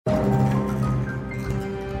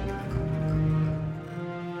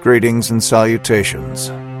Greetings and salutations.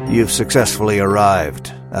 You've successfully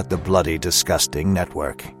arrived at the Bloody Disgusting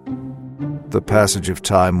Network. The passage of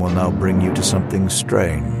time will now bring you to something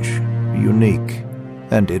strange, unique,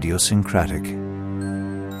 and idiosyncratic.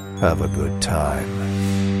 Have a good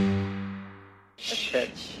time. Shit.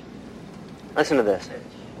 Listen to this.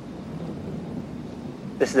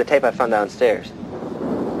 This is the tape I found downstairs.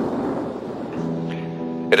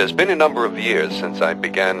 It has been a number of years since I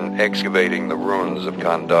began excavating the ruins of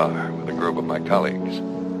Kandar with a group of my colleagues.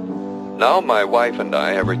 Now my wife and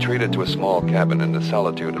I have retreated to a small cabin in the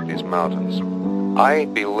solitude of these mountains. I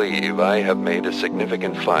believe I have made a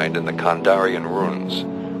significant find in the Kandarian ruins,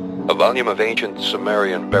 a volume of ancient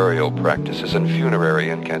Sumerian burial practices and funerary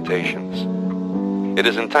incantations. It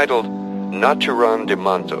is entitled Naturan de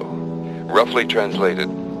Manto, roughly translated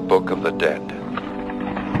Book of the Dead.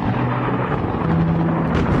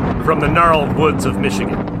 From the gnarled woods of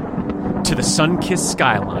Michigan to the sun-kissed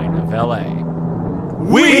skyline of L.A.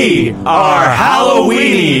 We are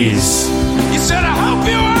Halloweenies! You said, I hope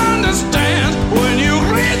you understand when you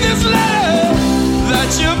read this letter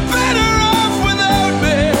that you're better off without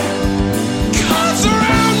me. 'Cause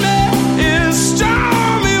around me is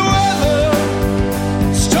stormy weather,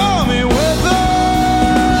 stormy weather.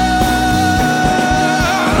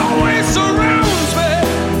 It always surrounds me.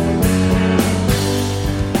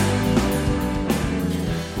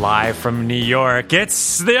 Live from New York,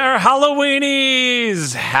 it's their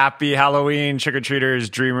Halloweenies! Happy Halloween, trick-or-treaters,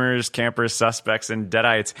 dreamers, campers, suspects, and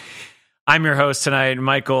deadites. I'm your host tonight,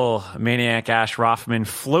 Michael Maniac Ash Rothman,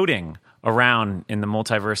 floating around in the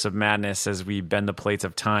multiverse of madness as we bend the plates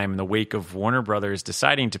of time in the wake of Warner Brothers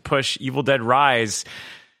deciding to push Evil Dead Rise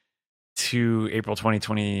to April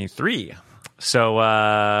 2023. So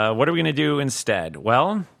what are we going to do instead?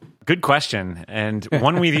 Well, good question, and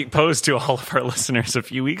one we posed to all of our listeners a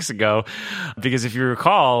few weeks ago, because if you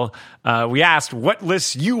recall, we asked what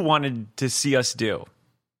lists you wanted to see us do.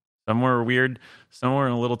 Some were weird, some were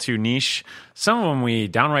a little too niche, some of them we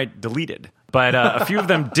downright deleted, but a few of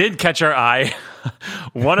them did catch our eye.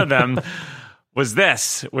 One of them was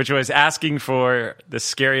this, which was asking for the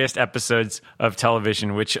scariest episodes of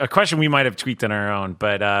television, which a question we might have tweaked on our own.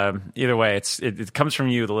 But either way, it comes from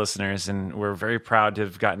you, the listeners, and we're very proud to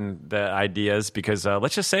have gotten the ideas because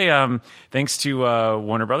let's just say thanks to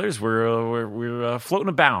Warner Brothers, we're floating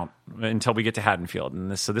about until we get to Haddonfield, and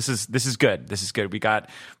this is good. This is good. We got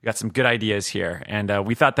some good ideas here, and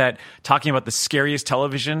we thought that talking about the scariest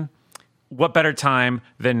television, what better time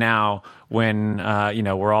than now when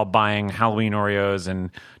we're all buying Halloween Oreos and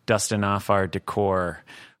dusting off our decor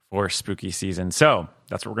for spooky season. So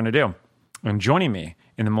that's what we're going to do. And joining me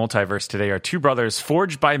in the multiverse today are two brothers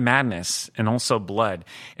forged by madness and also blood,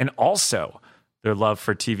 and also their love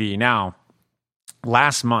for TV. Now,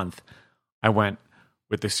 last month, I went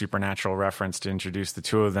with the supernatural reference to introduce the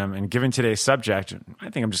two of them. And given today's subject, I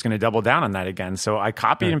think I'm just going to double down on that again. So I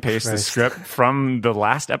copied and pasted the script from the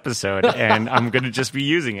last episode, and I'm going to just be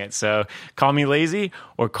using it. So call me lazy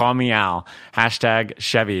or call me Al. Hashtag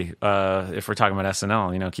Chevy, if we're talking about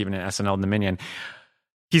SNL, keeping it SNL Dominion.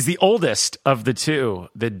 He's the oldest of the two,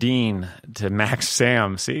 the Dean to Max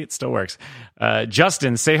Sam. See, it still works.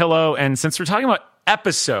 Justin, say hello. And since we're talking about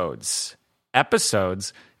episodes,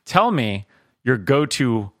 tell me your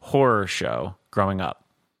go-to horror show growing up.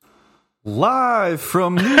 Live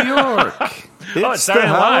from New York. It's the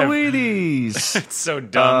Halloweenies. It's so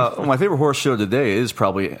dumb. My favorite horror show today is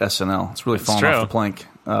probably SNL. It's really fallen off the plank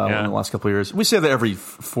in the last couple of years. We say that every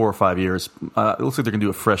 4 or 5 years. It looks like they're going to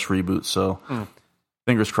do a fresh reboot, so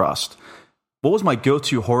fingers crossed. What was my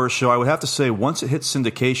go-to horror show? I would have to say once it hit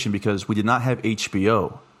syndication, because we did not have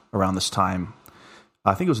HBO around this time.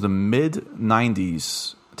 I think it was the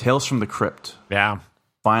mid-90s. Tales from the Crypt. Yeah.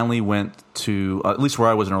 Finally went to, at least where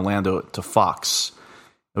I was in Orlando, to Fox.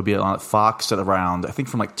 It would be on Fox at around, I think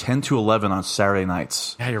from like 10 to 11 on Saturday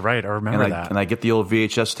nights. Yeah, you're right. I remember that. And I get the old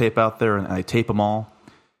VHS tape out there and I tape them all.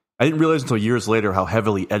 I didn't realize until years later how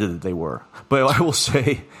heavily edited they were. But I will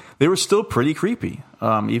say, they were still pretty creepy.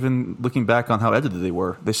 Even looking back on how edited they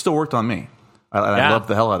were, they still worked on me. I loved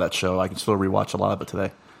the hell out of that show. I can still rewatch a lot of it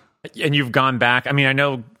today. And you've gone back. I mean, I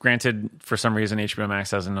know, granted, for some reason, HBO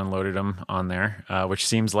Max hasn't unloaded them on there, which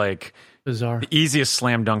seems like bizarre. The easiest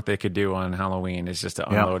slam dunk they could do on Halloween is just to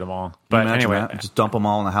unload them all. But anyway, just dump them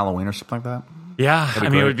all on a Halloween or something like that. Yeah, I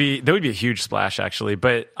mean, that would be a huge splash, actually.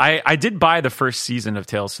 But I did buy the first season of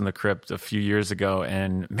Tales from the Crypt a few years ago,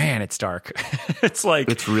 and man, it's dark. It's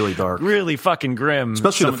really dark, really fucking grim.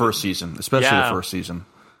 Especially the first season.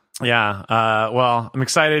 Yeah. Well, I'm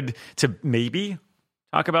excited to maybe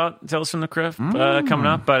talk about Tales from the Crypt coming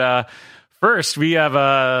up. But First, we have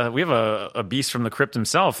a beast from the crypt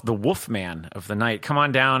himself, the Wolfman of the Night. Come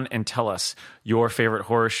on down and tell us your favorite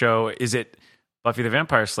horror show. Is it Buffy the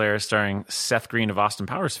Vampire Slayer, starring Seth Green of Austin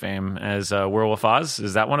Powers fame as Werewolf Oz?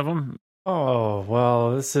 Is that one of them? Oh,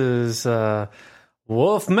 well, this is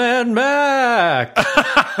Wolfman Mac.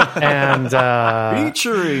 And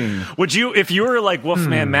featuring. Would you, if you were like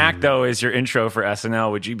Wolfman Mac, though, as your intro for SNL,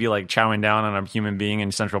 would you be like chowing down on a human being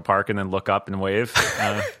in Central Park and then look up and wave?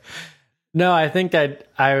 No, I think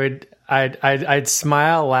I'd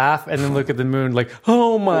smile, laugh, and then look at the moon like,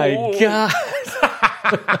 oh my God.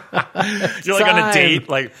 You're like on a date,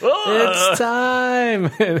 like, it's time.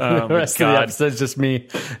 The rest of the episode is just me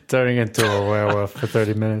turning into a werewolf for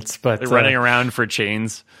 30 minutes. But running around for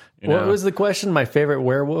chains. What was the question? My favorite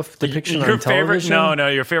werewolf depiction on television? No,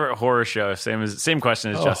 your favorite horror show. Same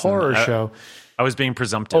question as Justin. Horror show. I was being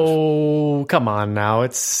presumptive. Oh, come on now.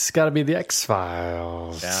 It's got to be the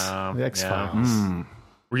X-Files. Yeah. The X-Files.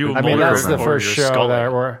 Were you that's the first show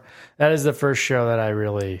that is the first show that I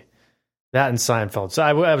really, that and Seinfeld. So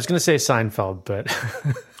I was going to say Seinfeld, but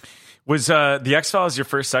was the X-Files your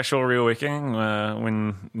first sexual reawakening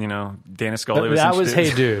when, Dana Scully was that was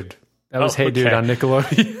Hey Dude. That was Hey Dude on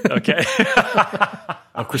Nickelodeon. Okay.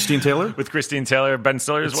 Christine Taylor? With Christine Taylor, Ben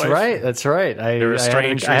Stiller's wife? That's right. I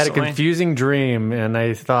had a confusing dream, and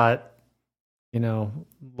I thought,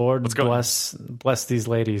 Lord bless these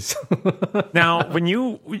ladies. Now,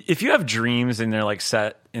 if you have dreams and they're like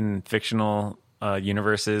set in fictional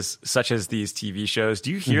universes, such as these TV shows,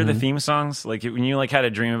 do you hear the theme songs? Like when you had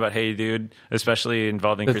a dream about Hey Dude, especially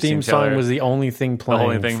involving Christine Taylor? The theme song was the only thing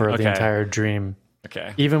playing for the entire dream.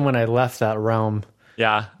 Okay. Even when I left that realm.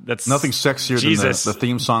 Yeah, that's nothing sexier than the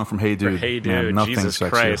theme song from Hey Dude. Hey Dude, nothing Jesus sexier.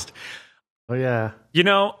 Christ. Oh yeah.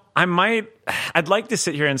 I'd like to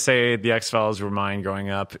sit here and say the X-Files were mine growing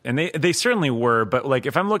up, and they certainly were. But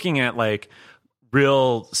if I'm looking at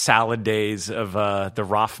real salad days of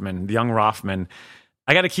the young Rothman,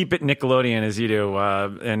 I got to keep it Nickelodeon as you do.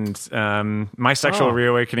 And my sexual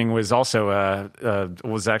reawakening was also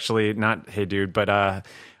was actually not Hey Dude, but.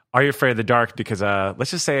 Are You Afraid of the Dark? Because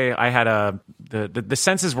let's just say I had the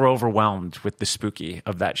senses were overwhelmed with the spooky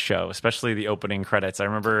of that show, especially the opening credits. I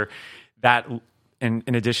remember that in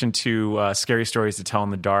addition to Scary Stories to Tell in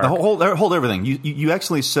the Dark. Now, hold everything. You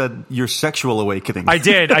actually said your sexual awakening. I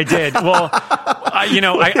did. Well, I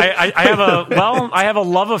have a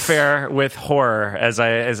love affair with horror, as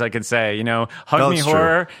I can say. Hug me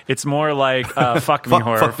horror. True. It's more like fuck me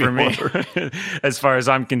horror for me, as far as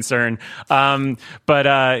I'm concerned. But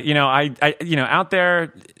out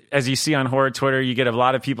there, as you see on horror Twitter, you get a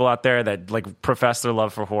lot of people out there that profess their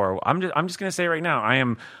love for horror. I'm just gonna say right now,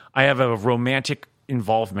 I have a romantic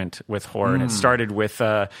involvement with horror, and it started with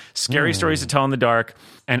Scary Stories to Tell in the Dark,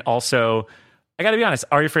 and also, I gotta be honest,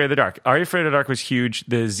 Are You Afraid of the Dark? Are You Afraid of the Dark was huge.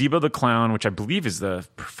 The Zebo the Clown, which I believe is the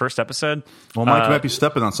first episode. Well, Mike might be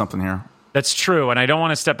stepping on something here. That's true, and I don't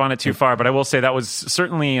want to step on it too far, but I will say that was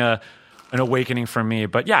certainly an awakening for me.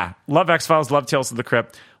 But yeah, love X-Files, love Tales of the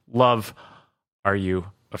Crypt, love Are You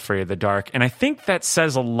Afraid of the Dark? And I think that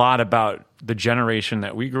says a lot about the generation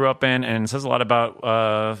that we grew up in, and says a lot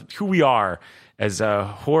about who we are as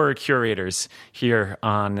horror curators here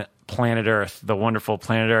on planet Earth, the wonderful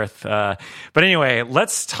planet Earth. But anyway,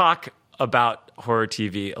 let's talk about horror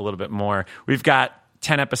TV a little bit more. We've got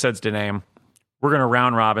 10 episodes to name. We're going to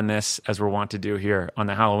round robin this, as we're wont to do here on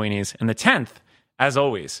the Halloweenies. And the 10th, as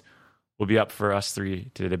always, will be up for us three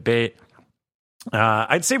to debate.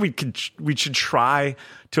 I'd say we should try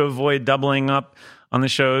to avoid doubling up on the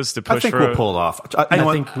shows to push. I think we'll pull it off.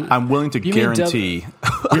 I'm willing to guarantee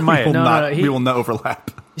we might. We will not overlap.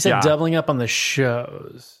 He said doubling up on the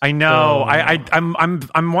shows. I know.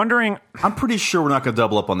 I'm wondering. I'm pretty sure we're not going to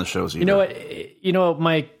double up on the shows either. You know what,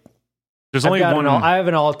 Mike? There's only one. I have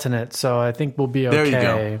an alternate, so I think we'll be okay. There you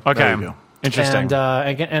go. Okay. There you go. Interesting.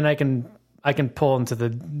 And I can pull into the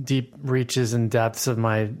deep reaches and depths of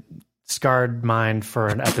my scarred mind for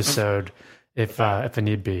an episode if a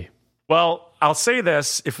need be. Well, I'll say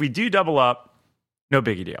this: if we do double up, no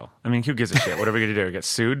biggie deal. I mean, who gives a shit? What are we going to do? Get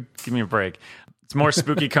sued? Give me a break. It's more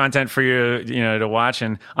spooky content for you, to watch.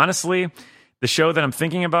 And honestly, the show that I'm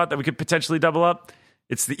thinking about that we could potentially double up,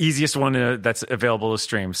 it's the easiest one that's available to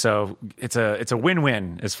stream. So it's a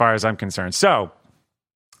win-win as far as I'm concerned. So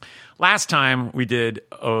last time we did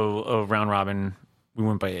a round robin, we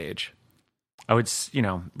went by age.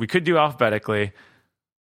 We could do alphabetically.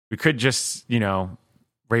 We could just,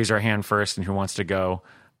 raise our hand first and who wants to go.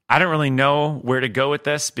 I don't really know where to go with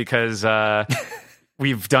this because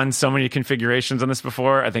we've done so many configurations on this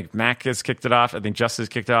before. I think Mac has kicked it off. I think Justin has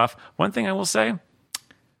kicked it off. One thing I will say, I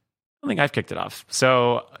don't think I've kicked it off.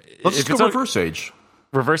 So Let's just go reverse age.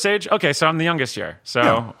 Reverse age? Okay, so I'm the youngest here. So, yeah.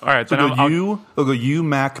 All right. So then I'll go you,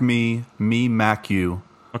 Mac, me, Mac, you.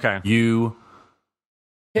 Okay. You,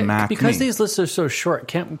 Mac, because me. these lists are so short,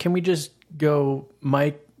 can we just go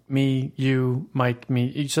Mike, me, you, Mike,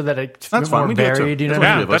 me, so that it's that's more fine. varied? You know?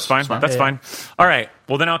 Yeah, that's fine. That's fine. All right.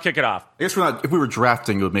 Well, then I'll kick it off. I guess if we were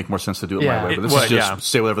drafting, it would make more sense to do it my way. But this would, is just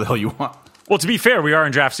say whatever the hell you want. Well, to be fair, we are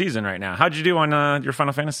in draft season right now. How'd you do on your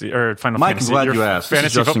Final Fantasy or Final Mike, Fantasy? I'm glad you asked. This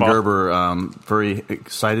is Justin football. Gerber. Very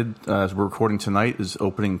excited as we're recording tonight is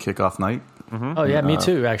opening kickoff night. Mm-hmm. Oh yeah, me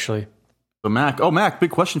too. Actually. So Mac,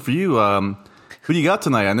 big question for you. Who do you got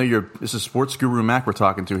tonight? I know this is sports guru Mac we're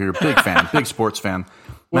talking to here. Big fan, big sports fan.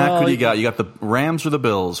 Mac, who do you got? You got the Rams or the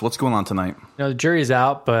Bills? What's going on tonight? The jury's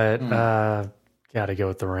out, but got to go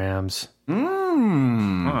with the Rams.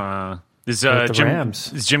 Is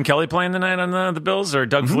Rams. Is Jim Kelly playing tonight on the Bills or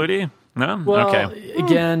Doug Flutie? No? Well, okay.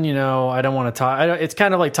 Again, I don't want to talk. It's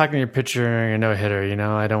kind of like talking to your pitcher and your no-hitter.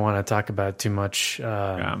 I don't want to talk about it too much.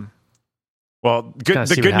 Well,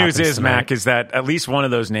 the good news is, tonight. Mac, is that at least one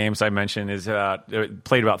of those names I mentioned is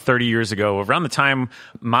played about 30 years ago, around the time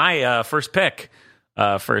my first pick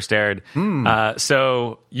first aired.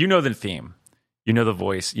 So you know the theme, you know the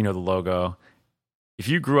voice, you know the logo. If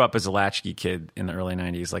you grew up as a latchkey kid in the early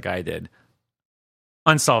 90s like I did,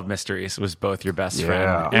 Unsolved Mysteries was both your best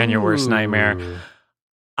friend and your worst nightmare.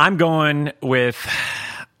 I'm going with...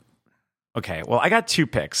 Okay, well, I got two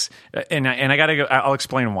picks, and I got to go... I'll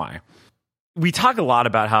explain why. We talk a lot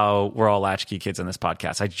about how we're all latchkey kids on this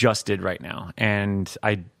podcast. I just did right now. And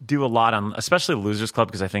I do a lot on, especially the Losers Club,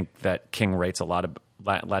 because I think that King rates a lot of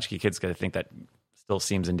latchkey kids, because I think that still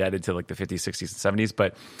seems indebted to like the 50s, 60s, and 70s.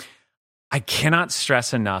 But I cannot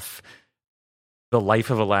stress enough the life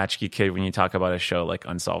of a latchkey kid when you talk about a show like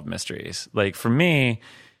Unsolved Mysteries. Like for me,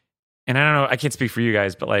 and I don't know, I can't speak for you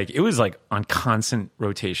guys, but like it was like on constant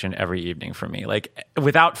rotation every evening for me. Like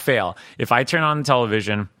without fail, if I turn on the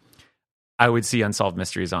television, I would see Unsolved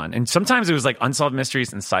Mysteries on. And sometimes it was like Unsolved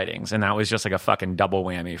Mysteries and Sightings, and that was just like a fucking double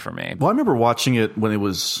whammy for me. Well, I remember watching it when it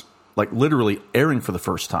was like literally airing for the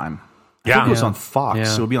first time. I think it was on Fox. Yeah.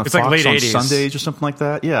 So it would be on Fox like late on 80s. Sundays or something like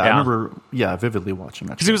that. Yeah, I remember vividly watching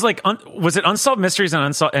that. Because it was like, was it Unsolved Mysteries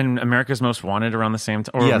and America's Most Wanted around the same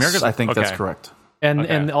time? Yes, I think that's correct.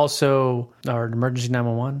 And also our Emergency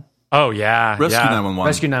 911. Oh yeah, Rescue 911.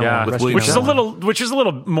 Rescue 911, yeah. Which is a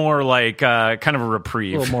little more like kind of a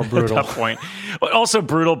reprieve, a little more brutal at that point. But also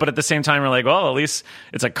brutal, but at the same time, we're like, well, at least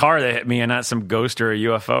it's a car that hit me and not some ghost or a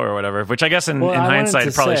UFO or whatever. Which I guess in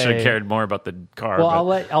hindsight, probably should have cared more about the car. Well,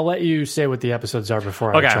 I'll let you say what the episodes are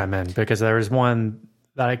before I chime in, because there is one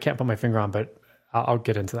that I can't put my finger on, but I'll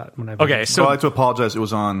get into that when I. Okay, so I'd like to apologize. It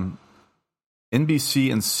was on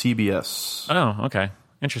NBC and CBS. Oh, okay.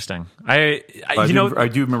 Interesting. I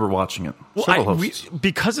do remember watching it. Well,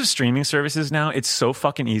 because of streaming services now, it's so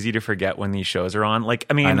fucking easy to forget when these shows are on. Like,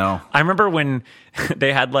 I mean, I remember when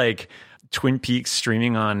they had like Twin Peaks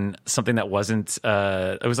streaming on something that wasn't.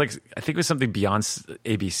 It was like, I think it was something beyond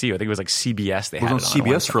ABC. I think it was like CBS. They had it on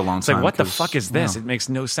CBS for a long time. It's like, what the fuck is this? It makes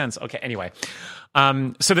no sense. Okay, anyway.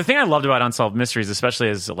 So the thing I loved about Unsolved Mysteries, especially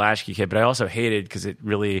as a latchkey kid, but I also hated because it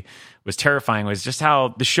really was terrifying, was just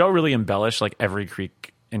how the show really embellished like every creak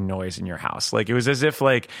and noise in your house. Like it was as if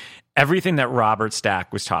like everything that Robert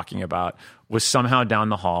Stack was talking about was somehow down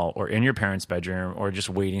the hall or in your parents' bedroom or just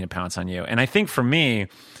waiting to pounce on you. And I think for me,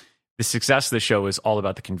 the success of the show was all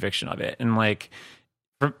about the conviction of it. And like,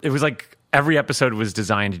 it was like every episode was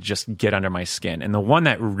designed to just get under my skin. And the one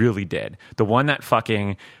that really did, the one that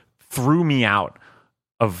fucking threw me out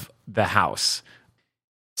of the house,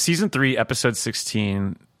 season 3, episode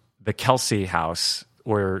 16, the Kelsey house,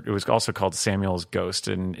 or it was also called Samuel's Ghost,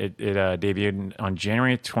 and it debuted on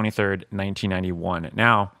January 23rd, 1991.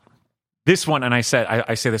 Now, this one, and I say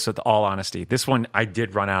this with all honesty, this one I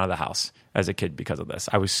did run out of the house as a kid because of this.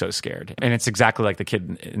 I was so scared, and it's exactly like the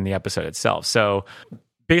kid in the episode itself. So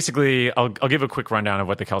basically, I'll give a quick rundown of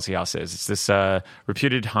what the Kelsey house is. It's this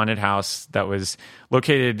reputed haunted house that was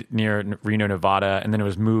located near Reno, Nevada, and then it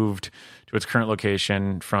was moved to its current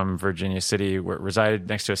location from Virginia City, where it resided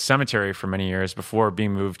next to a cemetery for many years before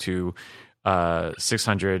being moved to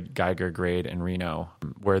 600 Geiger Grade in Reno,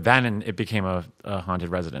 where then it became a haunted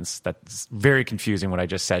residence. That's very confusing what I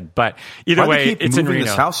just said, but either way, it's in Reno.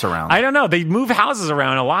 This house around? I don't know. They move houses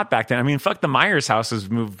around a lot back then. I mean, fuck, the Myers house was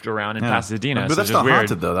moved around in Pasadena. But that's not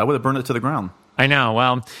haunted though. That would have burned it to the ground. I know.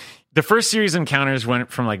 Well, the first series encounters went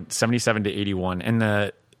from like 77 to 81,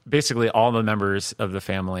 and basically all the members of the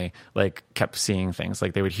family like kept seeing things.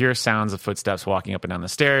 Like they would hear sounds of footsteps walking up and down the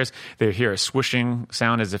stairs. They would hear a swooshing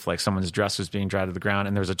sound as if like someone's dress was being dragged to the ground.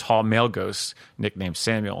 And there was a tall male ghost nicknamed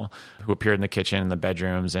Samuel who appeared in the kitchen and the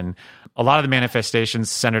bedrooms. And a lot of the manifestations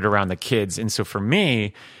centered around the kids. And so for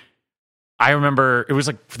me, I remember it was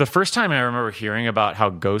like for the first time I remember hearing about how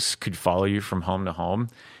ghosts could follow you from home to home.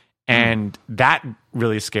 And that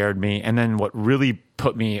really scared me. And then what really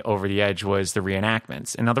put me over the edge was the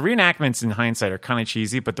reenactments. And now the reenactments in hindsight are kind of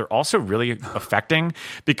cheesy, but they're also really affecting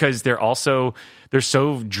because they're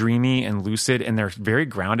so dreamy and lucid, and they're very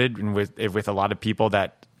grounded and with a lot of people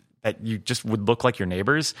that you just would look like your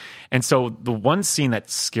neighbors. And so the one scene that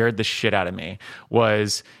scared the shit out of me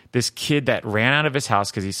was this kid that ran out of his house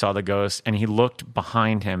because he saw the ghost, and he looked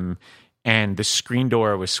behind him and the screen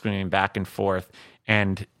door was screaming back and forth.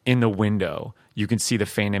 And in the window, you can see the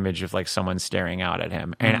faint image of like someone staring out at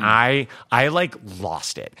him. And I like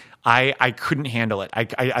lost it. I couldn't handle it.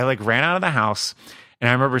 I like ran out of the house, and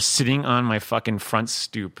I remember sitting on my fucking front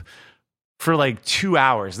stoop for like 2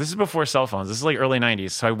 hours. This is before cell phones. This is like early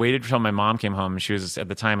 90s. So I waited until my mom came home. She was at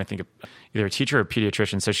the time, I think, either a teacher or a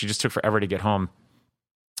pediatrician. So she just took forever to get home.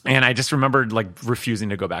 And I just remembered like refusing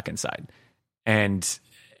to go back inside. And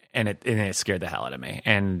it scared the hell out of me.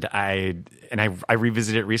 And I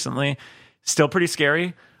revisited it recently. Still pretty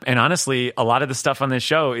scary. And honestly, a lot of the stuff on this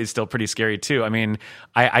show is still pretty scary too. I mean,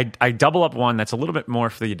 I double up one that's a little bit more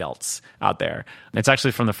for the adults out there. It's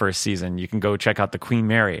actually from the first season. You can go check out the Queen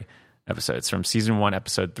Mary episodes from season 1,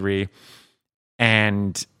 episode 3.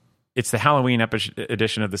 And it's the Halloween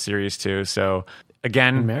edition of the series too. So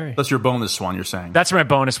again, Mary. That's your bonus one, you're saying? That's my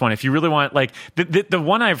bonus one. If you really want, like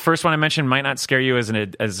the first one I mentioned might not scare you as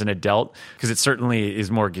an adult because it certainly is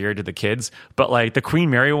more geared to the kids. But like the Queen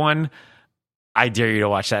Mary one, I dare you to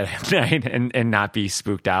watch that at night and not be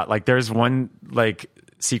spooked out. Like there's one like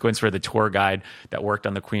sequence where the tour guide that worked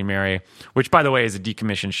on the Queen Mary, which by the way is a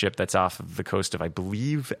decommissioned ship that's off of the coast of, I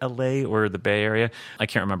believe, LA or the Bay Area. I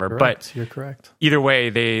can't remember. Correct. But you're correct. Either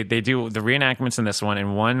way, they do the reenactments in this one,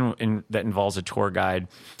 and one that involves a tour guide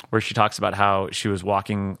where she talks about how she was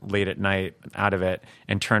walking late at night out of it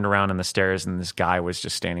and turned around on the stairs, and this guy was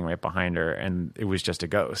just standing right behind her, and it was just a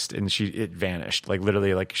ghost, and it vanished. Like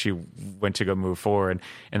literally, like she went to go move forward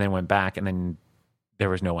and then went back, and then there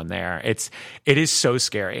was no one there. It is so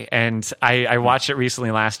scary. And I watched it recently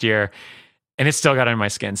last year, and it still got under my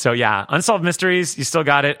skin. So yeah, Unsolved Mysteries, you still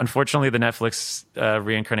got it. Unfortunately, the Netflix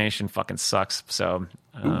reincarnation fucking sucks. So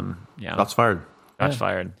yeah. Shots fired. Shots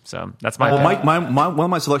fired. So that's my one of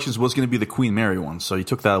my selections was going to be the Queen Mary one, so you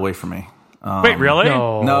took that away from me. Wait, really?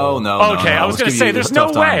 No. Okay, I was going to say, there's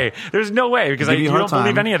no way. There's no way, because you don't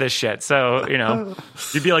believe any of this shit. So,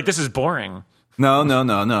 you'd be like, this is boring. No.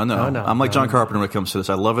 I'm like John Carpenter when it comes to this.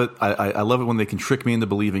 I love it. I love it when they can trick me into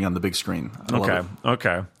believing on the big screen. Okay.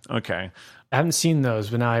 I haven't seen those,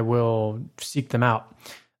 but I will seek them out.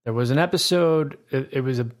 There was an episode, it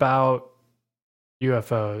was about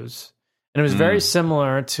UFOs, and it was very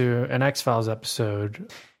similar to an X-Files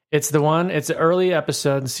episode. It's the early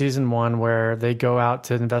episode in season 1 where they go out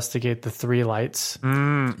to investigate the 3 lights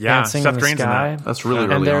dancing in the sky. That's really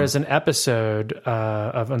early. And there is an episode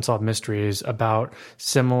of Unsolved Mysteries about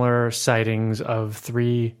similar sightings of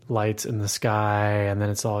 3 lights in the sky, and then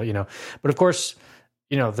it's all, But of course,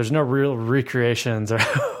 there's no real recreations or,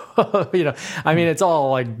 I mean, it's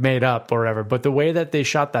all like made up or whatever. But the way that they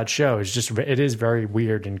shot that show it is very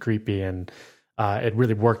weird and creepy, and it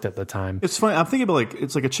really worked at the time. It's funny. I'm thinking about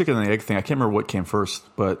it's like a chicken and egg thing. I can't remember what came first,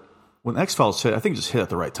 but when X-Files hit, I think it just hit at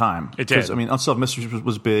the right time. It did. I mean, Unsolved Mysteries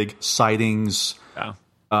was big. Sightings. Yeah.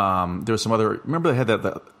 There was some other. Remember they had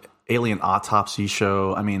the alien autopsy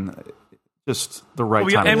show. I mean, just the right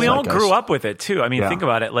time. And we all grew up with it too. I mean, think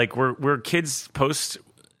about it. Like we're kids post.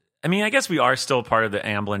 I mean, I guess we are still part of the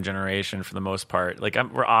Amblin generation for the most part. Like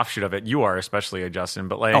we're offshoot of it. You are, especially Justin.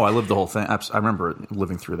 But like, I lived the whole thing. I remember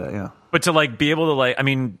living through that. Yeah. But to like be able to I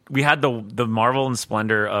mean, we had the marvel and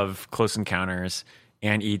splendor of Close Encounters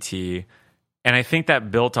and E.T., and I think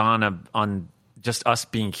that built on just us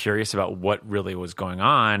being curious about what really was going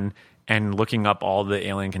on and looking up all the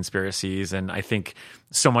alien conspiracies. And I think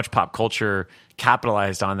so much pop culture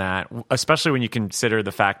capitalized on that, especially when you consider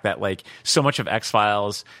the fact that like so much of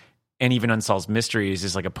X-Files and even Unsolved Mysteries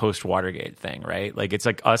is like a post-Watergate thing, right? Like it's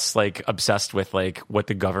like us like obsessed with like what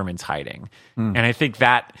the government's hiding. And I think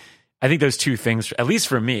those two things, at least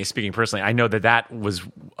for me, speaking personally, I know that was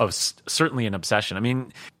certainly an obsession. I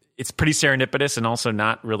mean, it's pretty serendipitous and also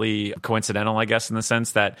not really coincidental, I guess, in the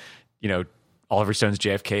sense that, Oliver Stone's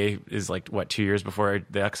JFK is like, what, 2 years before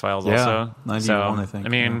the X-Files Yeah, also? 91, I think. I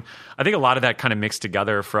mean, I think a lot of that kind of mixed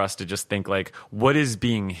together for us to just think, like, what is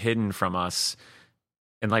being hidden from us?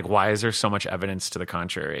 And, like, why is there so much evidence to the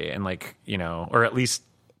contrary? And, like, you know, or at least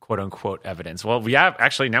quote-unquote evidence. Well, we have,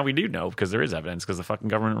 actually, now we do know because there is evidence because the fucking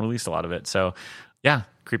government released a lot of it. So, yeah,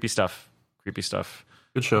 creepy stuff.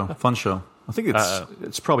 Good show. Fun show. I think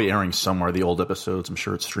it's probably airing somewhere, the old episodes. I'm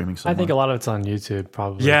sure it's streaming somewhere. I think a lot of it's on YouTube,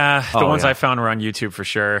 probably. Yeah, the ones I found were on YouTube for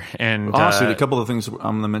sure. And honestly, a couple of things I'm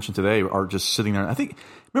going to mention today are just sitting there. I think,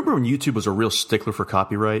 remember when YouTube was a real stickler for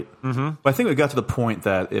copyright? Mm-hmm. But I think it got to the point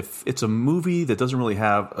that if it's a movie that doesn't really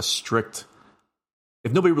have a strict...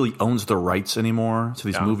 If nobody really owns the rights anymore to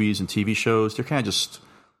these movies and TV shows, they're kind of just...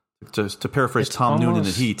 To paraphrase Tom Noonan in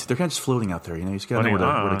The Heat, they're kind of just floating out there. You know, you just got to know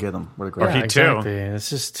where to get them, where to grab them. Heat exactly.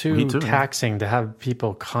 It's just too taxing to have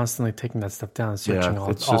people constantly taking that stuff down and searching all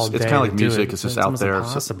day. It's kind of like music. It's just out there.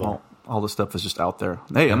 Impossible. All this stuff is just out there.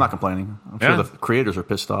 Hey, I'm not complaining. I'm sure the creators are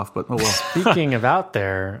pissed off, but oh well. Speaking of out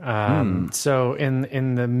there, so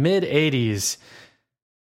in the mid '80s,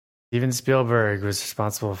 Steven Spielberg was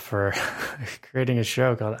responsible for creating a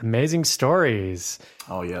show called Amazing Stories.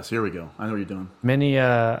 Oh, yes. Here we go. I know what you're doing. Many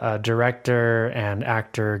a director and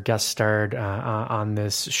actor guest starred on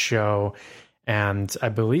this show. And I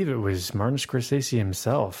believe it was Martin Scorsese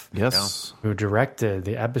himself who directed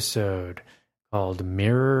the episode called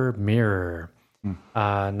Mirror, Mirror.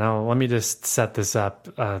 Now, let me just set this up.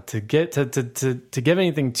 To give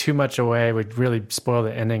anything too much away would really spoil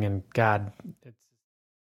the ending. And God,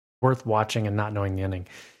 worth watching and not knowing the ending.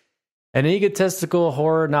 An egotistical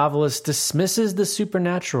horror novelist dismisses the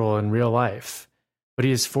supernatural in real life, but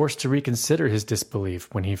he is forced to reconsider his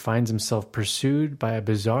disbelief when he finds himself pursued by a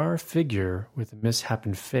bizarre figure with a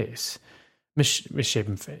misshapen face.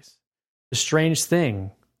 Misshapen face. The strange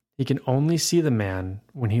thing, he can only see the man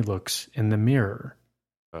when he looks in the mirror.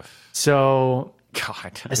 Ugh. So...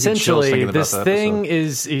 God, essentially, this thing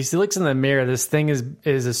is, he looks in the mirror, this thing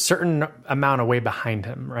is a certain amount away behind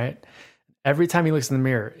him, right? Every time he looks in the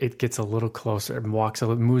mirror, it gets a little closer and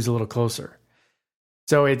moves a little closer.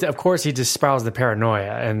 So, of course, he just spirals the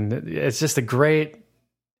paranoia, and it's just a great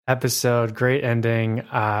episode, great ending.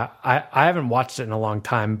 I haven't watched it in a long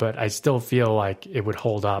time, but I still feel like it would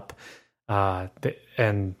hold up.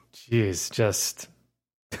 And, geez, just...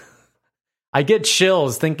 I get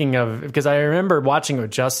chills thinking of, because I remember watching it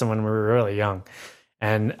with Justin when we were really young,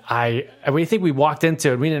 and we think we walked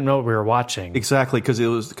into it, we didn't know what we were watching. Exactly, because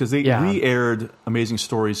they re-aired Amazing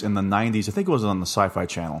Stories in the 90s. I think it was on the Sci-Fi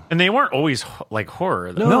Channel, and they weren't always like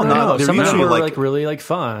horror. Though. No. Some of them were like really like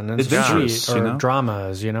fun and sweet, or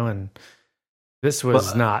dramas, and this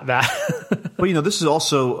was not that. But this is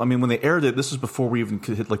also, I mean, when they aired it, this is before we even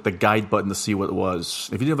could hit like the guide button to see what it was.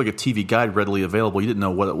 If you didn't have like a TV guide readily available, you didn't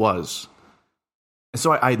know what it was. And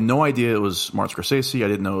so I had no idea it was Martin Scorsese. I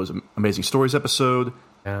didn't know it was an Amazing Stories episode.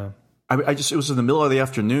 Yeah. It was in the middle of the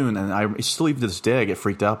afternoon, and I still, even to this day, I get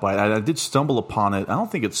freaked out by it. I did stumble upon it. I don't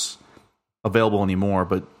think it's available anymore,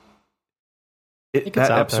 but that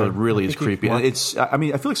episode really is creepy. And I feel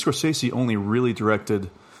like Scorsese only really directed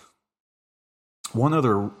one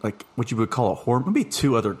other, like what you would call a horror, maybe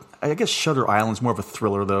two other. I guess Shutter Island's more of a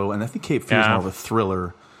thriller, though, and I think Cape Fear is more of a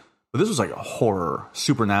thriller. But this was like a horror,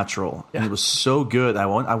 supernatural, and it was so good. I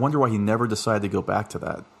wonder why he never decided to go back to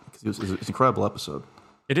that, because it was an incredible episode.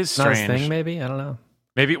 It is strange. Not his thing, maybe? I don't know.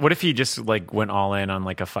 Maybe, what if he just like went all in on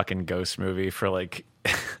like a fucking ghost movie for like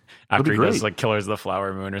after he does like Killers of the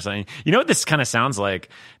Flower Moon or something? You know what this kind of sounds like?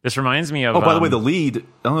 This reminds me of. Oh, by the way, the lead. I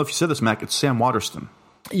don't know if you said this, Mac. It's Sam Waterston.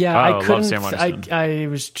 Yeah, I couldn't. Love Sam Waterston. I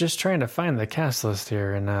was just trying to find the cast list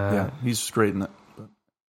here, and he's great in it.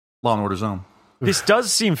 Law and Order Zone. This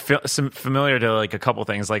does seem familiar to like a couple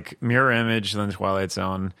things, like Mirror Image and the Twilight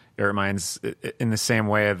Zone. It reminds in the same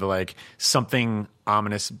way of like something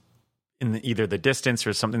ominous in either the distance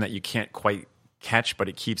or something that you can't quite catch, but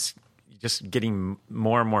it keeps just getting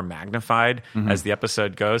more and more magnified as the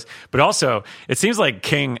episode goes. But also, it seems like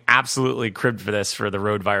King absolutely cribbed for this for The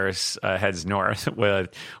Road Virus Heads North,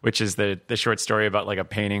 which is the short story about like a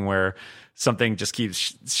painting where something just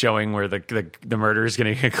keeps showing where the murder is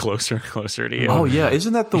going to get closer and closer to you. Oh yeah,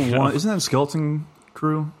 isn't that the one? Isn't that Skeleton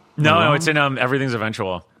Crew? No, it's in Everything's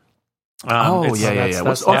Eventual. Yeah.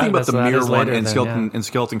 What's the thing about the mirror one in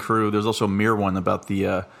Skeleton Crew? There's also a mirror one about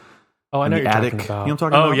the. I know the you're attic. Talking about. You know what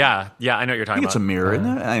I'm talking about? Yeah, I know what you're talking about. I think it's a mirror,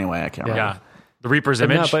 isn't it? Anyway, I can't remember. Yeah. The Reaper's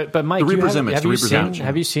Image. No, but Mike, the Reaper's Image.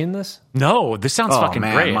 Have you seen this? No, this sounds fucking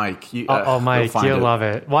great. Mike. Mike, you'll love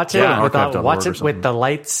it. Watch it. Watch it with the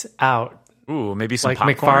lights out. Ooh, maybe some like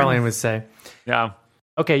popcorn. McFarlane would say. Yeah.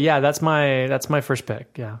 Okay, yeah, that's my first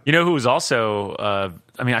pick. Yeah. You know who was also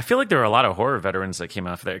I mean, I feel like there were a lot of horror veterans that came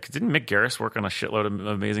out of there. Didn't Mick Garris work on a shitload of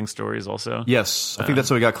amazing stories also? Yes, I think that's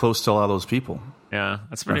how we got close to a lot of those people. Yeah,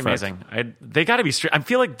 that's pretty amazing. They got to be straight. I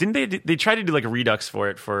feel like didn't they tried to do like a redux for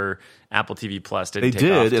it for Apple TV Plus? They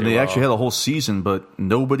did, and they actually had a whole season, but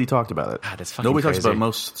nobody talked about it. God, that's fucking nobody crazy. talks about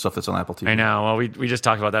most stuff that's on Apple TV. I know. Well, we just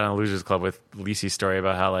talked about that on the Losers Club with Lisi's story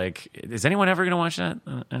about how like, is anyone ever going to watch that?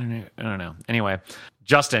 I don't know. Anyway,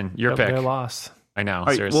 Justin, your pick. They're lost. I know.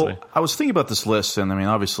 Right, seriously. well, I was thinking about this list, and I mean,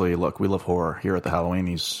 obviously, look, we love horror here at the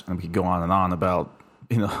Halloweenies, and we could go on and on about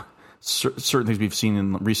certain things we've seen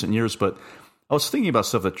in recent years, but I was thinking about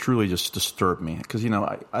stuff that truly just disturbed me because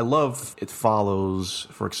I love It Follows,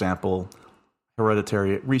 for example,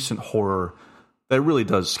 Hereditary, recent horror that really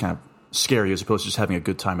does kind of scare you as opposed to just having a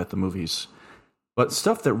good time at the movies. But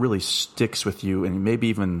stuff that really sticks with you and maybe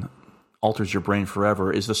even alters your brain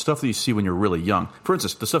forever is the stuff that you see when you're really young. For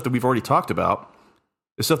instance, the stuff that we've already talked about.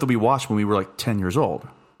 The stuff that we watched when we were like 10 years old,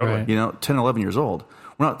 right. 10, 11 years old.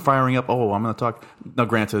 We're not firing up, I'm going to talk. Now,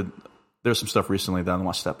 granted, there's some stuff recently that I don't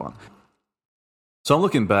want to step on. So I'm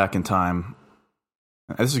looking back in time.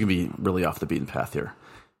 And this is going to be really off the beaten path here.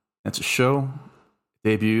 It's a show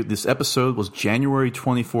debut. This episode was January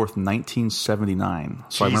 24th, 1979.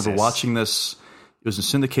 So I remember watching this. It was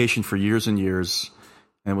in syndication for years and years.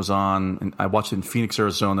 And it was on, and I watched it in Phoenix,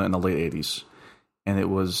 Arizona in the late 80s. And it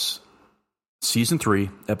was Season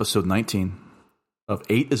 3, Episode 19 of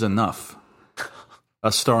 8 is Enough,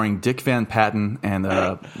 starring Dick Van Patten and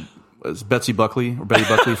Betty Buckley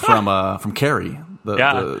from Carrie,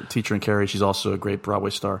 the teacher in Carrie. She's also a great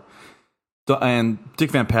Broadway star. And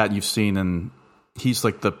Dick Van Patten you've seen, and he's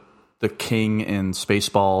like the king in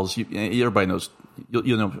Spaceballs. Everybody knows.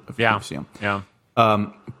 You'll know if you see him. Yeah.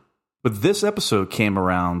 But this episode came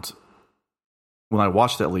around, when I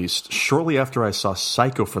watched at least, shortly after I saw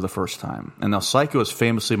Psycho for the first time. And now Psycho is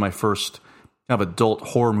famously my first kind of adult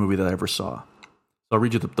horror movie that I ever saw. So I'll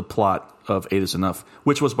read you the plot of 8 is Enough,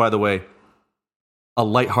 which was, by the way, a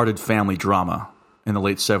lighthearted family drama in the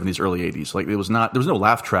late 70s, early 80s. Like there was no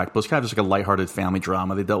laugh track, but it was kind of just like a lighthearted family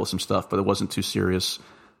drama. They dealt with some stuff, but it wasn't too serious,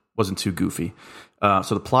 wasn't too goofy. So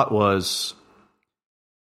the plot was,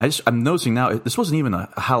 I'm noticing now, this wasn't even a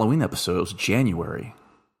Halloween episode. It was January.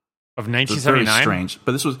 Of 1979? Very strange.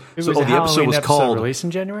 But this was... the episode was called... released in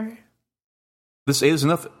January? This 8 is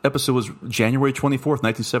Enough episode was January 24th,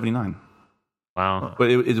 1979. Wow. But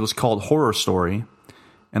it was called Horror Story.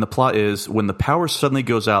 And the plot is, when the power suddenly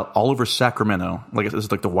goes out all over Sacramento... This is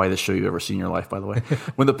like the whitest show you've ever seen in your life, by the way.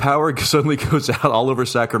 When the power suddenly goes out all over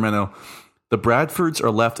Sacramento, the Bradfords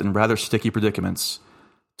are left in rather sticky predicaments.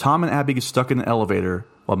 Tom and Abby get stuck in an elevator,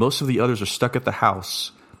 while most of the others are stuck at the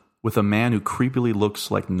house... with a man who creepily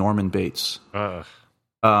looks like Norman Bates. So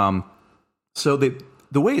the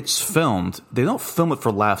way it's filmed, they don't film it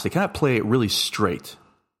for laughs. They kind of play it really straight.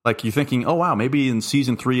 Like you're thinking, oh wow, maybe in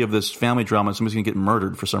season 3 of this family drama, somebody's gonna get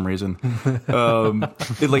murdered for some reason.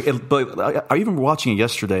 But I even watching it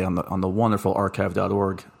yesterday on the wonderful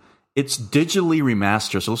archive.org. It's digitally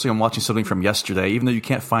remastered, so it looks like I'm watching something from yesterday, even though you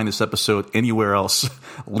can't find this episode anywhere else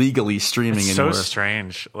legally streaming anywhere. So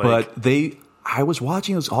strange. But I was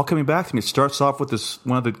watching, it was all coming back to me. It starts off with this,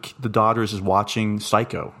 one of the daughters is watching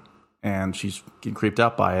Psycho, and she's getting creeped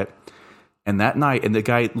out by it. And that night, and the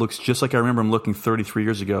guy looks just like I remember him looking 33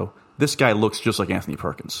 years ago. This guy looks just like Anthony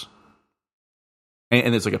Perkins.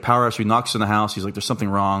 And it's like a powerhouse. He knocks in the house. He's like, there's something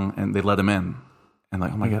wrong. And they let him in. And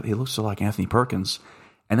like, oh my God, he looks so like Anthony Perkins.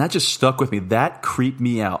 And that just stuck with me. That creeped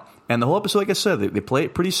me out. And the whole episode, like I said, they play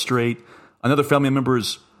it pretty straight. Another family member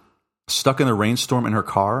is stuck in a rainstorm in her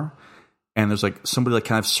car. And there's like somebody like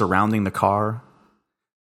kind of surrounding the car.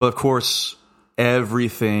 But of course,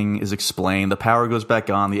 everything is explained. The power goes back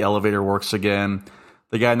on. The elevator works again.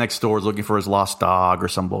 The guy next door is looking for his lost dog or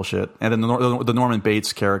some bullshit. And then the Norman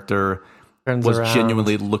Bates character was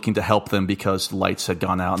genuinely looking to help them because the lights had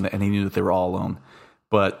gone out and he knew that they were all alone.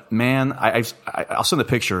 But man, I'll send a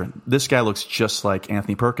picture. This guy looks just like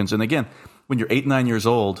Anthony Perkins. And again, when you're 8, 9 years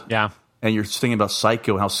old, and you're thinking about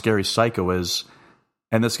Psycho, how scary Psycho is,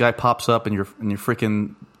 and this guy pops up in your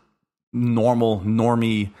freaking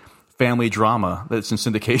normie family drama that's in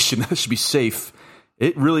syndication that should be safe.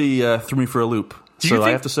 It really threw me for a loop. So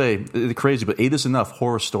I have to say, it's crazy, but 8 is Enough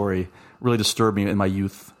horror story really disturbed me in my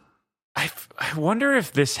youth. I wonder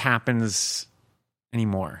if this happens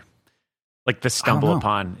anymore. Like the stumble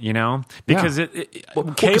upon, because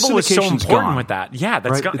cable was so important with that. Yeah,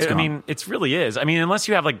 that's right? I mean, it really is. I mean, unless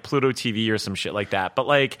you have like Pluto TV or some shit like that, but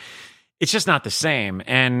like, it's just not the same.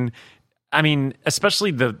 And I mean,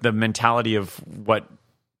 especially the mentality of what,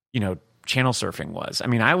 channel surfing was. I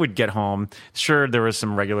mean, I would get home. Sure, there was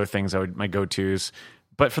some regular things my go-tos,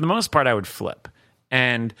 but for the most part, I would flip.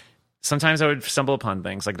 And sometimes I would stumble upon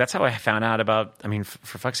things. Like, that's how I found out about, I mean,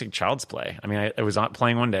 for fuck's sake, Child's Play. I mean, I was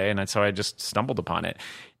playing one day, and so I just stumbled upon it.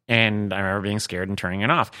 And I remember being scared and turning it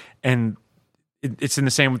off. And it's in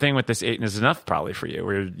the same thing with this 8 is Enough, probably for you,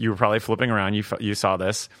 where you were probably flipping around, you saw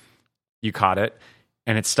this, you caught it,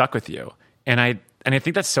 and it stuck with you. And I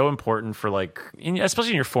think that's so important for, like,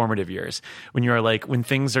 especially in your formative years, when you're like, when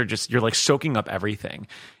things are just, you're like soaking up everything.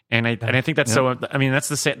 And I think that's so. I mean, that's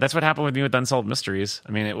what happened with me with Unsolved Mysteries.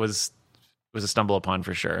 I mean, it was a stumble upon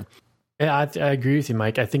for sure. Yeah, I agree with you,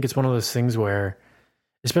 Mike. I think it's one of those things where,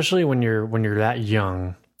 especially when you're that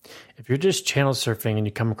young, if you're just channel surfing and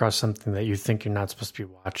you come across something that you think you're not supposed to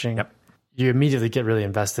be watching, you immediately get really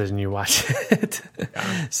invested and you watch it.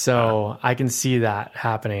 So I can see that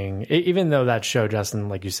happening, even though that show, Justin,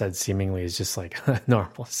 like you said, seemingly is just like a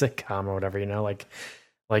normal sitcom or whatever, like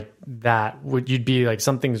that you'd be like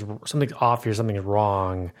something's off here, something's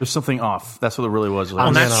wrong. There's something off. That's what it really was.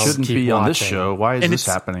 Like, that shouldn't be on this show. Why is this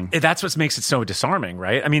happening? That's what makes it so disarming,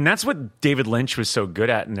 right? I mean, that's what David Lynch was so good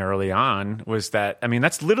at early on, was that, I mean,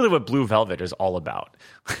 that's literally what Blue Velvet is all about.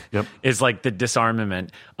 Yep. Is like the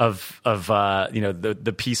disarmament of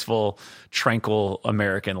the peaceful, tranquil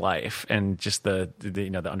American life, and just the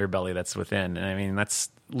underbelly that's within. And I mean, that's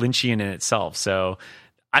Lynchian in itself. So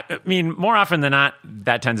I mean, more often than not,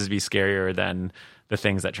 that tends to be scarier than the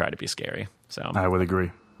things that try to be scary. So I would agree.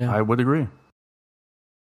 Yeah. I would agree.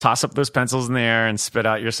 Toss up those pencils in the air and spit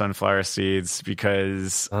out your sunflower seeds,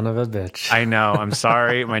 because son of a bitch. I know. I'm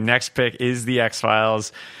sorry. My next pick is The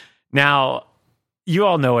X-Files. Now, you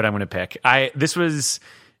all know what I'm going to pick. This is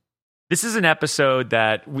an episode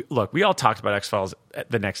that we all talked about X-Files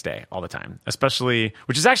the next day all the time, especially,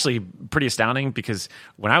 which is actually pretty astounding, because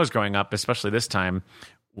when I was growing up, especially this time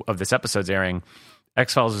of this episode's airing,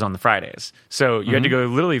 X-Files was on the Fridays. So you had to go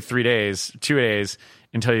literally 2 days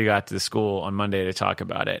until you got to the school on Monday to talk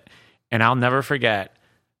about it. And I'll never forget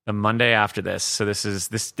the Monday after this. So this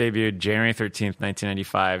debuted January 13th,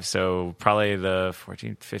 1995. So probably the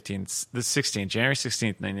 14th, 15th, the 16th, January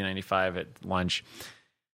 16th, 1995 at lunch.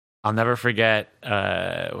 I'll never forget,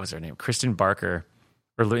 what was her name? Kristen Barker,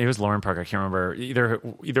 or it was Lauren Parker. I can't remember,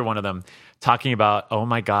 either one of them, talking about, oh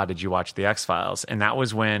my God, did you watch The X-Files? And that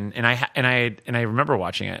was when, and I remember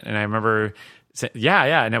watching it, and I remember saying,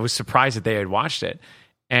 yeah, and I was surprised that they had watched it.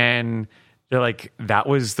 And they're like, that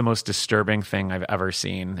was the most disturbing thing I've ever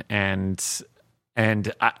seen. And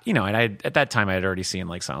I, at that time I had already seen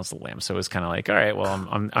like Silence of the Lambs, so it was kind of like, all right, well,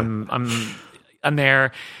 I'm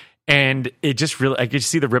there. And it just really, I could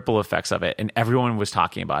see the ripple effects of it, and everyone was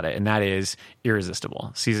talking about it, and that is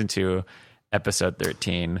Irresistible, season 2, episode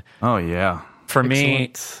 13. Oh yeah, for Excellent.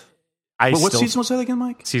 Me, what season was that again,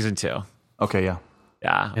 Mike? Season 2. Okay,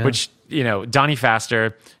 yeah. Which, Donnie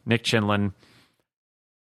Pfaster, Nick Chinlund.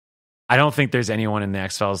 I don't think there's anyone in the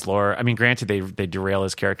X-Files lore. I mean, granted, they derail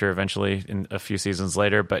his character eventually in a few seasons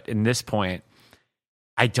later, but in this point,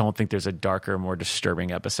 I don't think there's a darker, more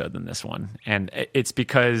disturbing episode than this one. And it's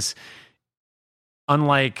because,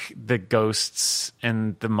 unlike the ghosts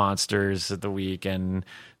and the monsters of the week and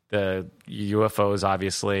the UFOs,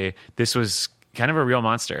 obviously, this was kind of a real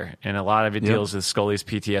monster. And a lot of it deals with Scully's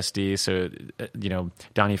PTSD. So,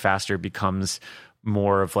 Donnie Pfaster becomes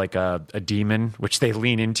more of like a demon, which they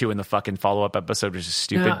lean into in the fucking follow-up episode, which is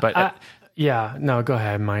stupid. No, go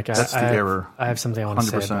ahead, Mike. That's the error. I have something I want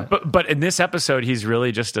to say. But in this episode, he's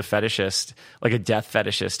really just a fetishist, like a death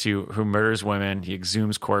fetishist who murders women. He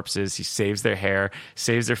exhumes corpses. He saves their hair,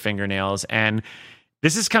 saves their fingernails. And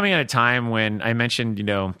this is coming at a time when I mentioned,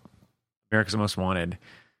 America's Most Wanted.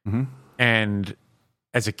 Mm-hmm. And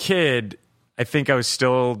as a kid, I think I was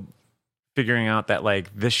still figuring out that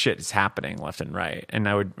like this shit is happening left and right. And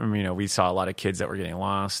we saw a lot of kids that were getting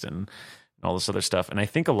lost and all this other stuff. And I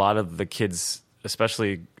think a lot of the kids,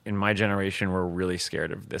 especially in my generation, were really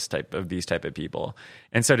scared of these type of people.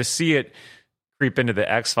 And so to see it creep into the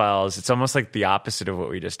X-Files, it's almost like the opposite of what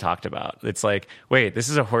we just talked about. It's like, wait, this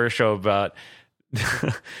is a horror show about,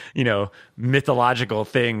 mythological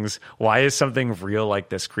things. Why is something real like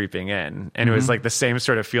this creeping in? And it was like the same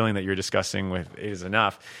sort of feeling that you're discussing with It Is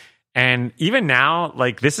Enough. And even now,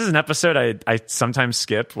 like, this is an episode I sometimes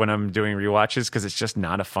skip when I'm doing rewatches because it's just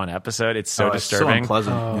not a fun episode. It's so disturbing. It's so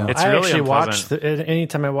unpleasant. It's really actually unpleasant.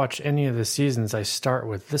 Anytime I watch any of the seasons, I start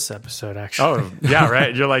with this episode, actually. Oh, yeah,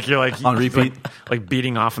 right. You're like on repeat. Like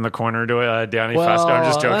beating off in the corner to Donnie Pfaster. I'm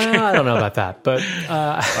just joking. I don't know about that, but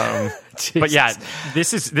but yeah,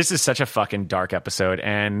 this is such a fucking dark episode.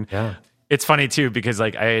 And it's funny too because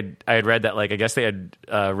like I had read that like I guess they had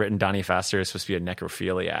written Donnie Pfaster is supposed to be a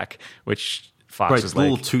necrophiliac, which Fox was a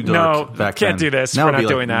little like, too dark. No, back can't then. do this. Now We're not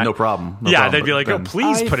doing like, that. No problem. They'd be like, oh,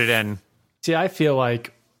 please put it in. See, I feel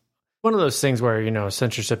like one of those things where,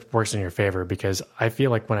 censorship works in your favor, because I feel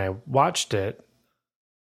like when I watched it,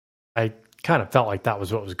 I kind of felt like that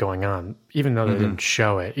was what was going on, even though they didn't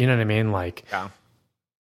show it. You know what I mean? Yeah.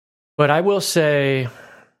 But I will say,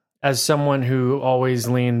 as someone who always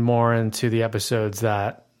leaned more into the episodes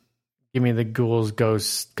that give me the ghouls,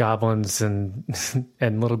 ghosts, goblins, and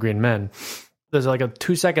and little green men, there's like a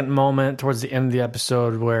 2-second moment towards the end of the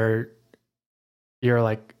episode where you're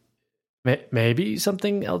like, maybe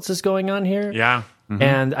something else is going on here. Yeah. Mm-hmm.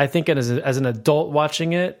 And I think as an adult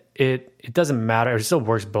watching it, it doesn't matter. It still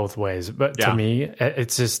works both ways. But to me,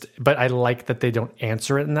 it's just, but I like that they don't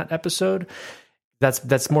answer it in that episode.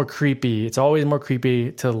 That's more creepy. It's always more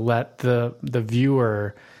creepy to let the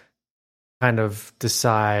viewer kind of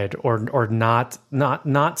decide or not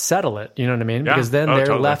settle it. You know what I mean? Yeah. Because then they're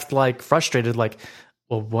totally. left like frustrated, like,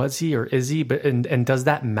 well, was he or is he? But and does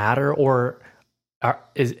that matter? Or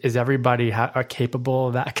is everybody capable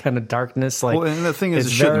of that kind of darkness? Like, well, and the thing is,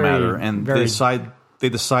 it shouldn't matter, and they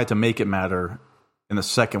decide to make it matter in the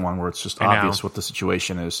second one, where it's just obvious what the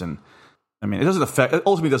situation is. And I mean, it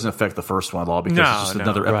ultimately doesn't affect the first one at all, because it's just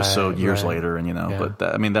another episode years later, and But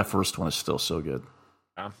that first one is still so good,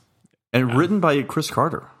 and written by Chris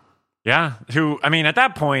Carter. Yeah, who, I mean, at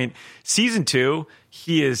that point, season 2,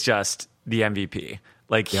 he is just the MVP.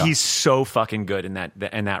 Like, he's so fucking good in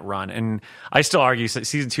that run. And I still argue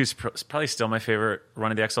season 2 is probably still my favorite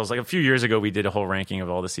run of the X-Files. Like, a few years ago, we did a whole ranking of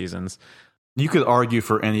all the seasons. You could argue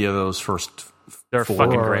for any of those first They're 4,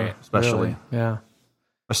 fucking great. Especially. Really? Yeah.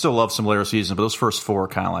 I still love some later seasons, but those first 4 are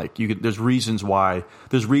kind of like, there's reasons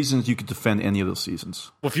you could defend any of those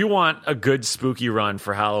seasons. Well, if you want a good spooky run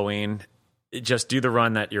for Halloween, just do the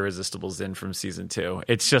run that Irresistible's in from season 2.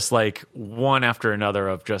 It's just like one after another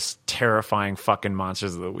of just terrifying fucking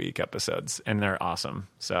Monsters of the Week episodes, and they're awesome.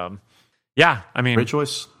 So, yeah, I mean, great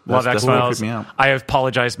choice. Love X-Files. I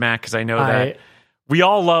apologize, Matt, because I know that we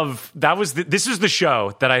all love that. This was the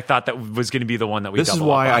show that I thought that was going to be the one that we. This is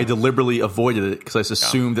why I deliberately avoided it, because I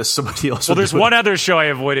assumed that somebody else. Well, there's one other show I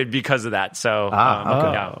avoided because of that. So, okay.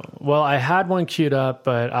 Yeah. Well, I had one queued up,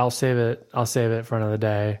 but I'll save it for another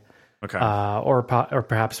day. Okay. Or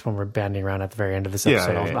perhaps when we're banding around at the very end of this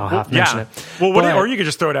episode, I'll have to mention it. Well, or you could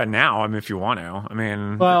just throw it out now. I mean, if you want to. I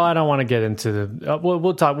mean, well, I don't want to get into the.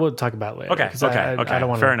 We'll talk about it later. Okay. I don't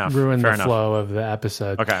want to ruin the flow of the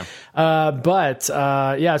episode. Okay.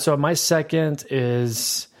 So my second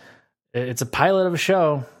is it's a pilot of a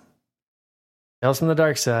show. Tales from the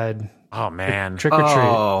Dark Side. Oh man, Trick or Treat.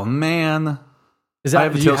 Oh man. I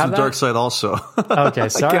have Tales from the Dark Side also. Okay,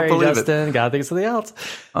 sorry, Justin. Gotta think of something else.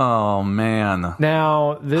 Oh, man.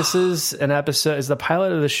 Now, this is an episode, is the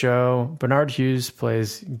pilot of the show. Bernard Hughes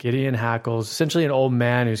plays Gideon Hackles, essentially an old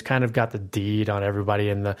man who's kind of got the deed on everybody,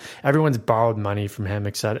 and everyone's borrowed money from him,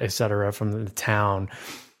 et cetera, from the town.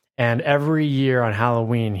 And every year on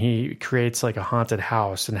Halloween, he creates like a haunted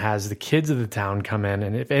house and has the kids of the town come in.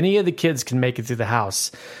 And if any of the kids can make it through the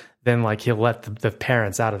house, then like he'll let the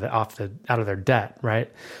parents out of their debt,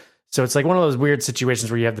 right? So it's like one of those weird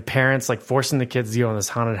situations where you have the parents like forcing the kids to go in this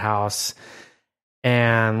haunted house.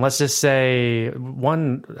 And let's just say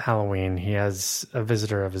one Halloween he has a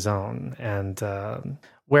visitor of his own, and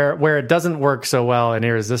where it doesn't work so well in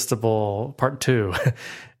Irresistible Part 2,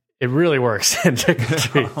 it really works in Trick or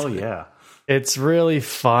Treat. Oh yeah. It's really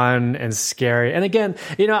fun and scary. And again,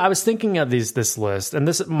 I was thinking of this list, and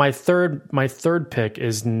this my third pick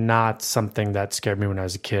is not something that scared me when I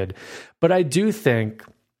was a kid, but I do think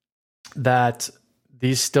that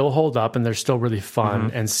these still hold up and they're still really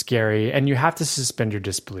fun and scary, and you have to suspend your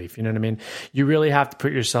disbelief. You know what I mean? You really have to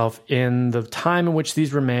put yourself in the time in which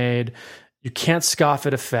these were made. You can't scoff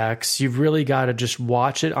at effects. You've really got to just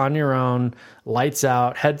watch it on your own, lights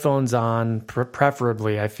out, headphones on,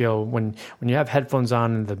 preferably. I feel when you have headphones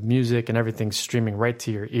on and the music and everything's streaming right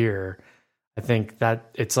to your ear, I think that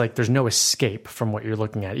it's like there's no escape from what you're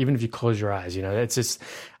looking at, even if you close your eyes. It's just,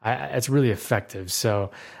 it's really effective. So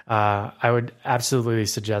I would absolutely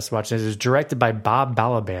suggest watching it. It was directed by Bob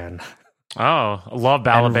Balaban. Oh, I love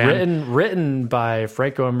Balaban. And written by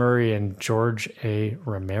Franco Murray and George A.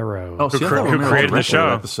 Romero. Oh, who created the show.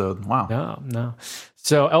 Episode. Wow. No.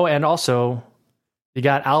 So, and also, you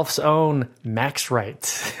got Alf's own Max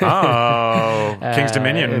Wright. Oh, King's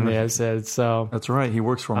Dominion. In the episode, so. That's right. He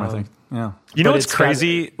works for him, I think. Yeah. You know what's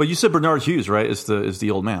crazy? But you said Bernard Hughes, right? Is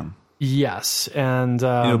the old man. Yes, and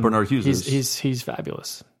Bernard Hughes he's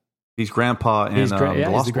fabulous. He's grandpa in he's the Lost he's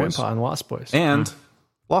the Boys. Grandpa in Lost Boys. And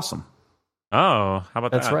Blossom. Oh, how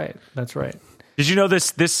about that? That's right. Did you know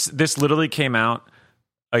this literally came out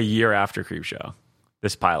a year after Creepshow?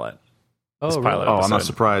 This pilot. This pilot I'm episode. not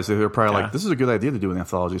surprised. They were probably like, this is a good idea to do an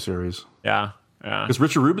anthology series. Yeah. Because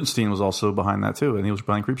Richard Rubenstein was also behind that too, and he was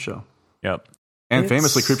behind Creepshow. Yep. And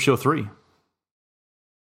famously Creepshow 3.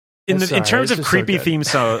 In terms of creepy theme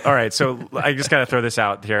songs, all right, so I just got to throw this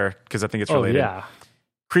out here because I think it's related. Yeah.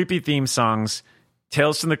 Creepy theme songs,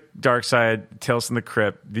 Tales from the Dark Side, Tales from the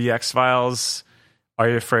Crypt, The X-Files, Are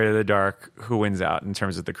You Afraid of the Dark? Who wins out in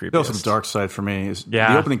terms of the creepiest? Tales from the Dark Side for me is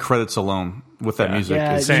the opening credits alone with that music.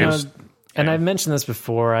 Yeah, is just, and I've mentioned this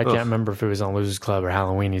before. I can't remember if it was on Losers Club or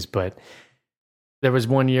Halloweenies, but there was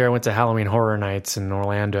one year I went to Halloween Horror Nights in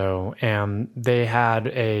Orlando, and they had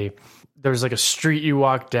there was like a street you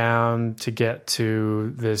walk down to get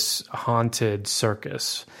to this haunted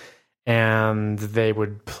circus, and they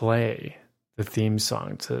would play the theme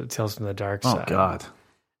song to Tales from the Dark Side. Oh, God.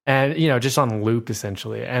 And, just on loop,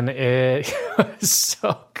 essentially. And it was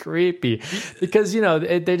so creepy because,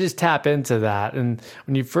 they just tap into that. And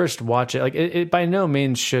when you first watch it, like, it by no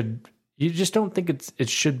means you just don't think it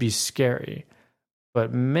should be scary.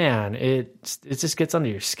 But, man, it just gets under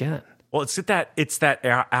your skin. Well, it's that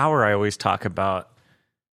hour I always talk about.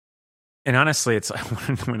 And honestly, it's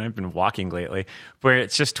when I've been walking lately, where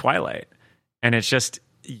it's just twilight. And it's just,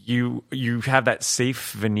 you have that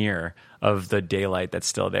safe veneer of the daylight that's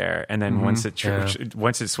still there. And then once it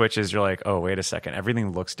switches, you're like, oh, wait a second.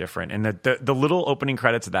 Everything looks different. And the little opening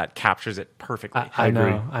credits of that captures it perfectly. I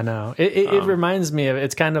know. It reminds me of,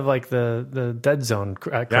 it's kind of like the Dead Zone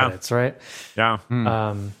credits, right? Yeah.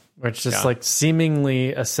 Where it's just like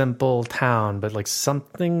seemingly a simple town, but like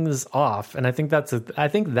something's off. And I think that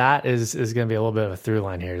is going to be a little bit of a through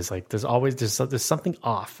line here. It's like there's something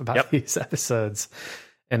off about these episodes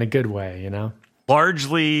in a good way,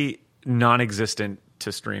 Largely non-existent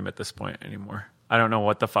to stream at this point anymore. I don't know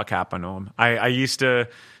what the fuck happened to them. I used to,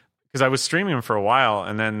 because I was streaming them for a while,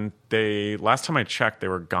 and then last time I checked, they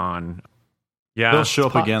were gone. Yeah, they'll show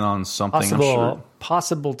up again on something.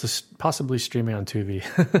 Possibly streaming on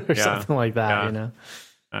Tubi or something like that.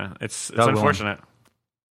 It's unfortunate.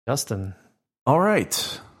 Justin, all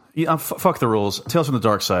right. Yeah, fuck the rules. Tales from the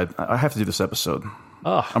Dark Side. I have to do this episode.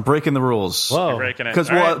 Oh, I'm breaking the rules. Whoa, because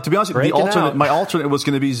to be honest, my alternate was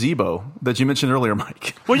going to be Zebo that you mentioned earlier,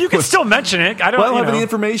 Mike. Well, you can still mention it. I don't have any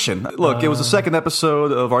information. Look, it was the second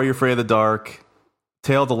episode of Are You Afraid of the Dark?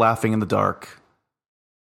 Tale of the Laughing in the Dark.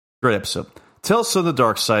 Great episode. Tales from the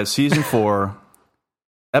Dark Side, Season 4,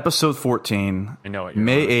 Episode 14, I know it,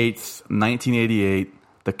 May 8th, 1988,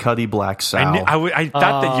 The Cuddy Black Sow. I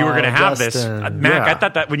thought that you were going to have Justin. this. Mac, I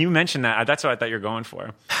thought that when you mentioned that, that's what I thought you were going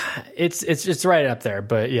for. It's right up there,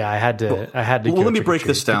 but yeah, I had to. Well, let me break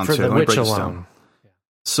this down for too. The Witch alone.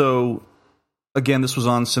 So, again, this was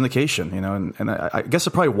on syndication, and I guess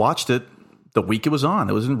I probably watched it the week it was on.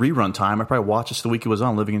 It was in rerun time. I probably watched this the week it was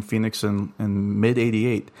on, living in Phoenix in mid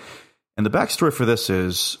 '88. And the backstory for this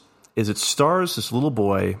is it stars this little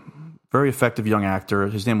boy, very effective young actor.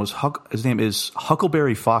 His name is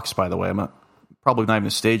Huckleberry Fox, by the way. Probably not even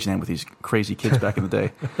a stage name with these crazy kids back in the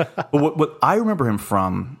day. But what I remember him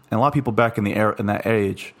from, and a lot of people back in that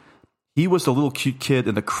age, he was the little cute kid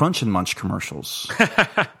in the Crunch and Munch commercials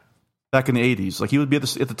back in the 80s. Like, he would be at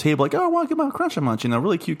the table like, oh, I want to get my Crunch and Munch.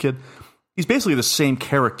 Really cute kid. He's basically the same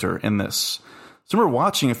character in this. So we're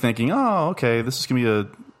watching and thinking, oh, okay, this is going to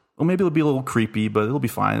be maybe it'll be a little creepy, but it'll be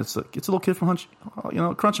fine. It's a little kid from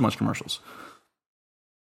Crunch and Munch commercials.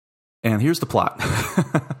 And here's the plot.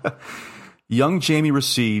 Young Jamie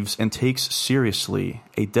receives and takes seriously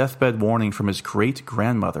a deathbed warning from his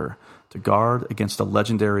great-grandmother to guard against the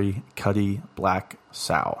legendary Cuddy Black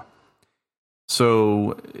Sow.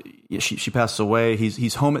 So she passes away.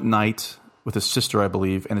 He's home at night with his sister, I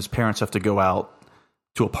believe, and his parents have to go out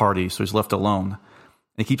to a party, so he's left alone.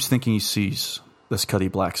 And he keeps thinking he sees this Cuddy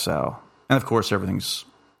Black Sow. And of course, everything's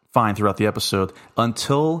fine throughout the episode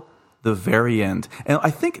until the very end. And I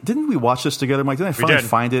think, didn't we watch this together, Mike? Didn't I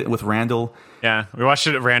find it with Randall? Yeah, we watched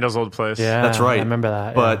it at Randall's old place. Yeah, that's right. I remember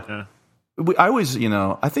that. But I always,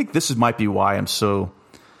 I think this might be why I'm so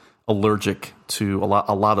allergic to a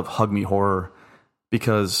lot of hug me horror,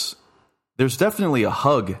 because there's definitely a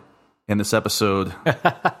hug in this episode,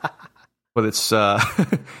 but it's not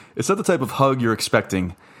the type of hug you're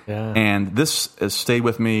expecting. Yeah. And this has stayed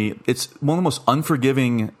with me. It's one of the most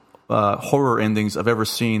unforgiving horror endings I've ever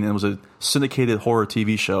seen. And it was a syndicated horror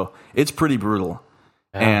TV show. It's pretty brutal.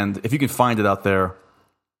 Yeah. And if you can find it out there,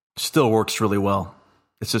 it still works really well.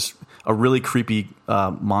 It's just a really creepy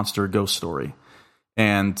monster ghost story.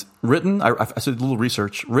 And written, I did a little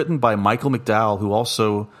research, written by Michael McDowell, who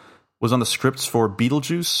also was on the scripts for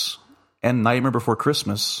Beetlejuice and Nightmare Before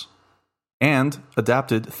Christmas, and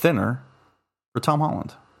adapted Thinner for Tom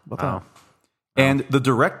Holland. Wow. And the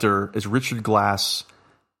director is Richard Glass.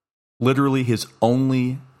 Literally his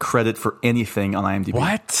only credit for anything on IMDb.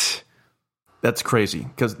 What? That's crazy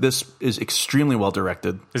because this is extremely well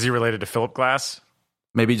directed. Is he related to Philip Glass?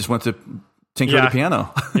 Maybe he just went to tinker the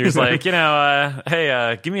piano. He was like,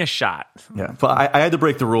 hey, give me a shot. Yeah, but I had to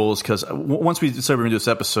break the rules because once we decided we were going to do this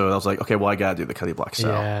episode, I was like, okay, well, I got to do the Cuddy Black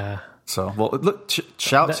style. Yeah. So, well, look,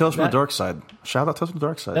 Tales from the Dark Side. Shout out Tales from the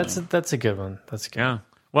Dark Side. That's a good one. That's good. Yeah.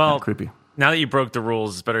 Well, creepy. Now that you broke the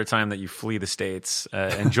rules, it's better time that you flee the States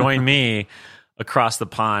and join me across the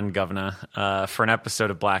pond, Governor, for an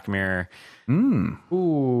episode of Black Mirror.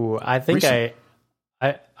 Ooh, I think I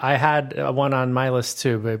had one on my list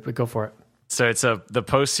too, but go for it. So it's the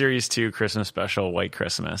post-series 2 Christmas special, White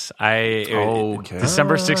Christmas.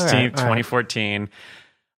 December 16th, 2014.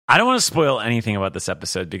 I don't want to spoil anything about this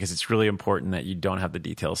episode because it's really important that you don't have the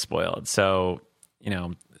details spoiled. So,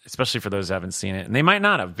 especially for those who haven't seen it. And they might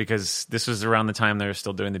not have because this was around the time they were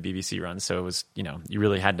still doing the BBC run. So it was, you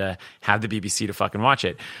really had to have the BBC to fucking watch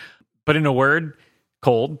it. But in a word,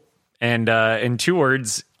 cold. And in 2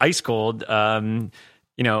 words, ice cold.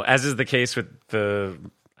 As is the case with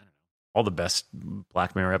all the best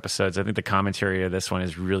Black Mirror episodes, I think the commentary of this one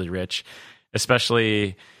is really rich,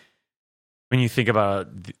 especially when you think about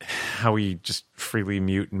how we just freely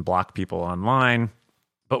mute and block people online.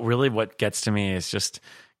 But really what gets to me is just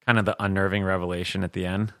kind of the unnerving revelation at the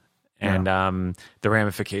end and the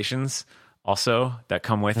ramifications also that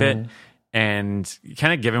come with it. And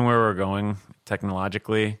kind of given where we're going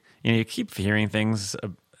technologically, you keep hearing things,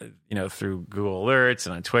 through Google Alerts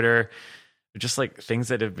and on Twitter, just like things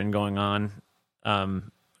that have been going on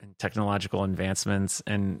in technological advancements.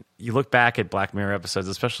 And you look back at Black Mirror episodes,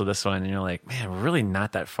 especially this one, and you're like, man, we're really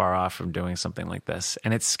not that far off from doing something like this.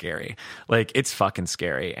 And it's scary. Like, it's fucking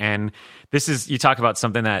scary. And this is, you talk about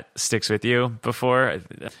something that sticks with you before,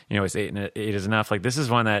 it's 8 is enough. Like, this is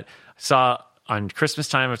one that I saw on Christmas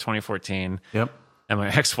time of 2014 at my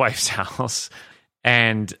ex-wife's house.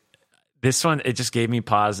 And this one, it just gave me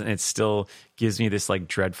pause, and it still gives me this like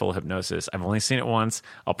dreadful hypnosis. I've only seen it once.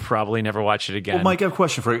 I'll probably never watch it again. Well, Mike, I have a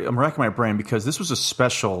question for you. I'm racking my brain because this was a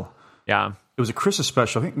special. Yeah. It was a Christmas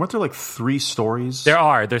special. I think, weren't there like 3 stories? There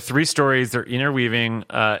are 3 stories. They're interweaving.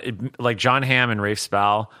 Like John Hamm and Rafe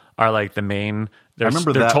Spall are like the main. I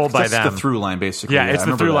remember they're that. told by that's them. the through line, basically. Yeah, it's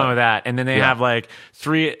the through line with that. And then they have like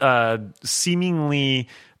 3 seemingly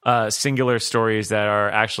singular stories that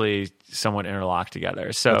are actually somewhat interlocked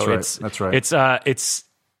together. So that's right. It's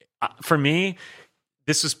for me,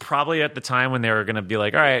 this was probably at the time when they were going to be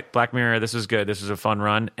like, all right, Black Mirror, this was good. This was a fun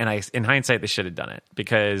run. And in hindsight, they should have done it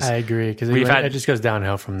because I agree. Because it just goes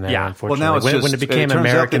downhill from there. Yeah. Unfortunately, well, now when it became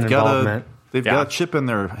American involvement. They've got a chip in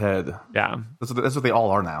their head. Yeah. That's what they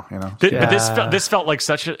all are now, But this felt like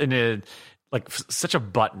such a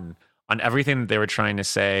button on everything that they were trying to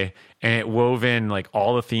say, and it wove in like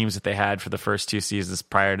all the themes that they had for the first 2 seasons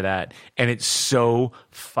prior to that, and it's so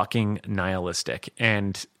fucking nihilistic.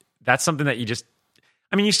 And that's something that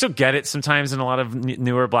you still get it sometimes in a lot of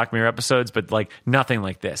newer Black Mirror episodes, but like nothing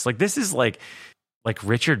like this. Like this is like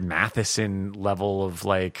Richard Matheson level of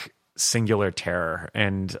like singular terror,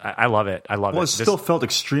 and I love it. I love it. Well, it still felt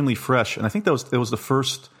extremely fresh, and I think that was the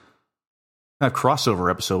first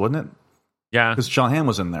crossover episode, wasn't it? Yeah, because John Hamm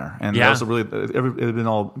was in there, and that was it had been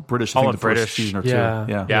all British. I think the first season or 2.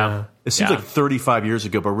 Yeah. It seems like 35 years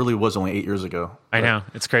ago, but really was only 8 years ago. I know,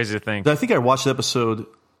 it's crazy to think. I think I watched the episode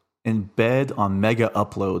in bed on Mega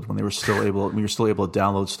Upload when we were still able to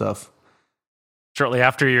download stuff. Shortly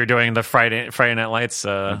after you're doing the Friday Night Lights.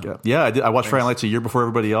 I did. I watched Friday Night Lights a year before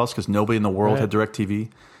everybody else because nobody in the world had DirecTV.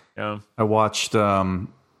 Yeah, I watched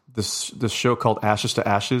this show called Ashes to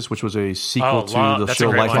Ashes, which was a sequel to the show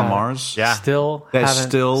Life on Mars. Yeah, that's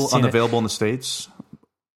still unavailable in the States.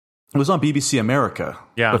 It was on BBC America.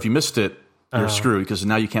 Yeah, but if you missed it, you're screwed because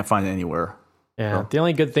now you can't find it anywhere. Yeah, the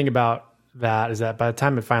only good thing about that is that by the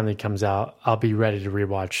time it finally comes out, I'll be ready to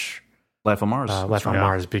rewatch Life on Mars.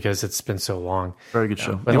 Mars because it's been so long. Very good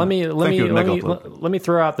show. But anyway, let me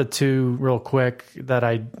throw out the 2 real quick that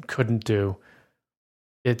I couldn't do.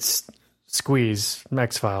 It's Squeeze,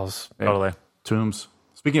 X-Files. Totally. Tombs.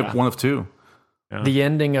 Speaking of one of 2. Yeah. The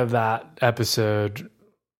ending of that episode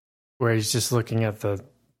where he's just looking at the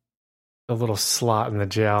little slot in the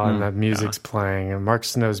jail and the music's playing, and Mark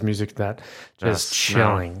Snow's music that just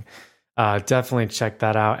chilling. Definitely check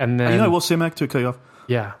that out. And then I will say, Mac, to cut you off.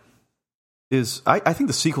 Yeah. I think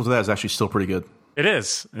the sequel to that is actually still pretty good. It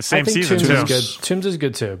is. The same season, Tombs too. Is good. Tombs is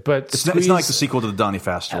good, too. But it's not like the sequel to the Donnie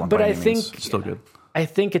Pfaster one. But I think it's still good. I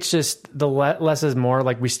think it's just the less is more.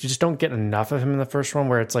 Like we just don't get enough of him in the first one,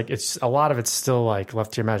 where it's like it's a lot of it's still like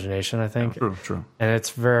left to your imagination. I think. Yeah, true. And it's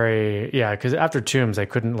very because after Tombs, I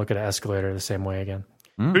couldn't look at an escalator the same way again.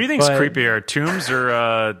 Who do you think's creepier, Tombs or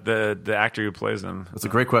the actor who plays him? That's a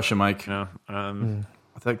great question, Mike. You know,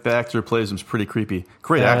 I think the actor who plays him is pretty creepy.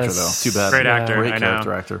 Great actor, though. Too bad. Great actor. Great I character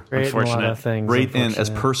know. actor. Great Unfortunate. in a lot of things. Great in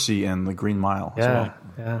as Percy in The Green Mile.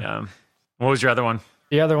 Yeah. What was your other one?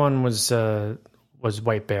 The other one was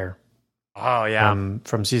White Bear. Oh yeah,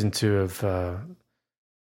 from season 2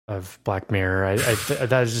 of Black Mirror.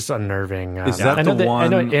 That is just unnerving. Is that the one? I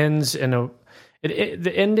know it ends in a.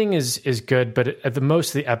 The ending is good, but at the most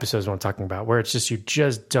of the episodes what I'm talking about, where it's just you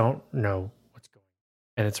just don't know what's going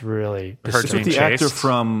on, and it's really it's with the actor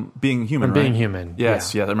from Being Human. From Being Human.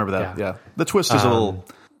 Yes, I remember that. Yeah, the twist is a little.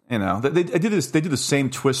 You know, they do this. They do the same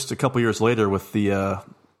twist a couple years later with the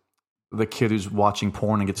kid who's watching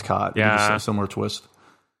porn and gets caught. Yeah, a similar twist.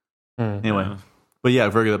 Anyway, but yeah,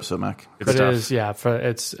 very good episode, Mac. It is. Yeah,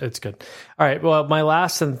 it's good. All right. Well, my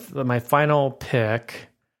last and my final pick.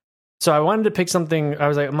 So I wanted to pick something.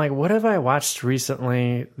 I'm like, what have I watched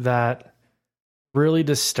recently that really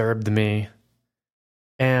disturbed me?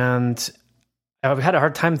 And I've had a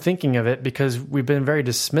hard time thinking of it because we've been very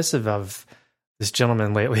dismissive of this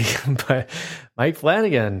gentleman lately. But Mike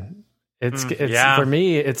Flanagan, it's for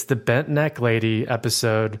me, it's the Bent Neck Lady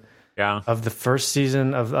episode of the first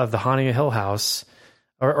season of the Haunting of Hill House,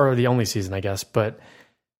 or the only season, I guess. But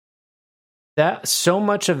that so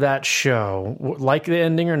much of that show, like the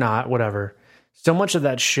ending or not, whatever, so much of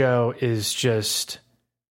that show is just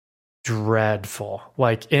dreadful.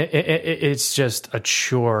 Like it's just a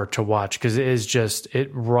chore to watch because it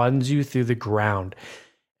runs you through the ground.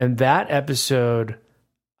 And that episode,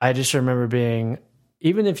 I just remember being,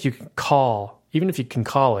 even if you can call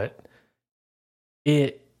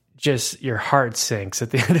it just your heart sinks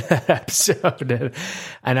at the end of that episode.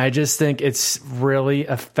 And I just think it's really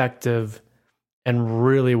effective and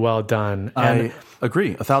really well done. And I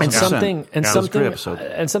agree 1,000%. And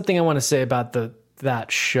something I want to say about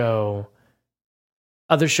that show,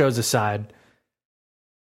 other shows aside,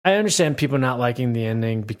 I understand people not liking the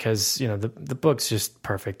ending because, you know, the book's just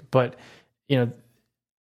perfect, but you know,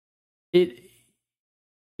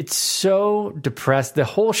 it's so depressed. The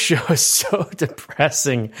whole show is so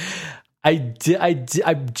depressing. I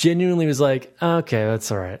genuinely was like, okay,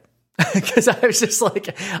 that's all right. Because I was just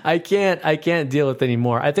like, I can't deal with it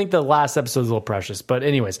anymore. I think the last episode was a little precious, but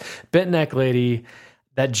anyways, Bent Neck Lady,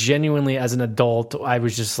 that genuinely as an adult, I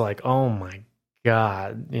was just like, oh my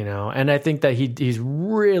God, you know. And I think that he's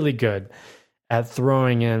really good at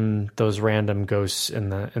throwing in those random ghosts in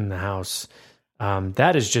the house.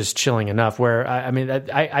 That is just chilling enough. Where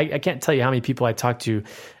I can't tell you how many people I talked to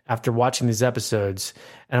after watching these episodes,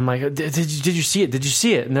 and I'm like, did you see it? Did you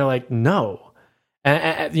see it? And they're like, no.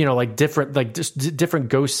 And you know, like different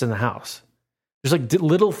ghosts in the house. There's like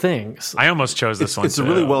little things. I almost chose this one. It's a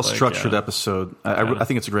really well structured episode. I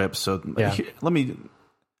think it's a great episode. Yeah.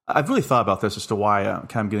 I've really thought about this as to why I'm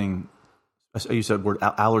kind of getting. I used that word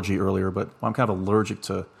allergy earlier, but why I'm kind of allergic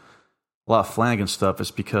to a lot of Flanagan stuff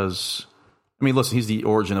is because, I mean, listen, he's the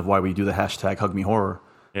origin of why we do the hashtag Hug Me Horror.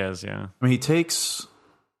 Yes, yeah. I mean, he takes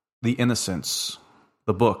The Innocents,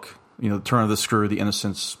 the book, you know, Turn of the Screw, The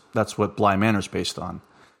Innocents. That's what Bly Manor's based on.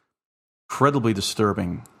 Incredibly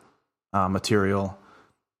disturbing material,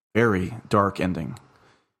 very dark ending.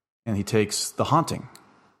 And he takes The Haunting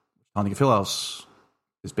of Hill House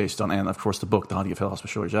is based on, and of course the book, The Haunting of Hill House by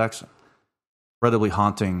Shirley Jackson. Incredibly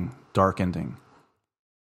haunting, dark ending.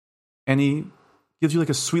 And he gives you like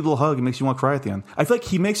a sweet little hug and makes you want to cry at the end. I feel like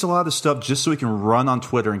he makes a lot of this stuff just so he can run on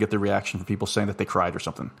Twitter and get the reaction from people saying that they cried or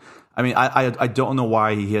something. I mean, I don't know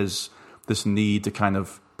why he has this need to kind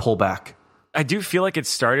of pull back. I do feel like it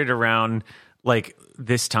started around like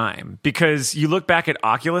this time because you look back at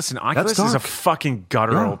Oculus, and Oculus is a fucking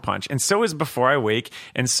guttural punch, and so is Before I Wake,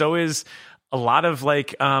 and so is a lot of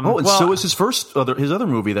like. So is his other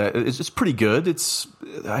movie that it's pretty good.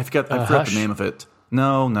 I forgot the name of it.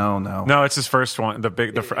 No, it's his first one. I know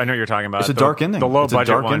what you're talking about. It's a dark ending. The low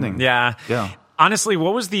budget one. Ending. Yeah. Yeah. Honestly,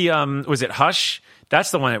 what was the was it Hush?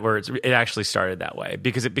 That's the one where it actually started that way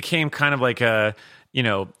because it became kind of like an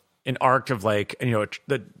arc of like, you know,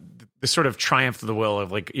 the sort of triumph of the will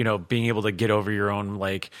of like, you know, being able to get over your own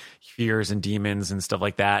like fears and demons and stuff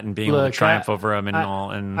like that, and being able to triumph over them and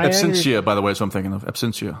all. And Absentia, by the way, is what I'm thinking of.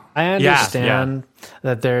 Absentia. I understand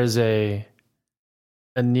that there's a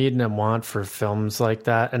need and a want for films like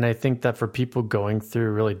that, and I think that for people going through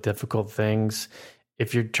really difficult things,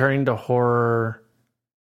 if you're turning to horror,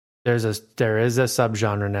 there is a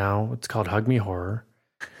subgenre now. It's called Hug Me Horror,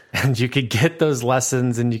 and you could get those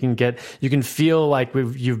lessons, and you can feel like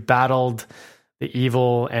you've battled the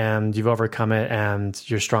evil and you've overcome it, and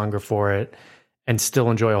you're stronger for it, and still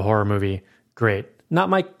enjoy a horror movie. Great. Not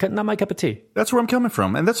my cup of tea. That's where I'm coming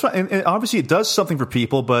from, and that's why. And obviously, it does something for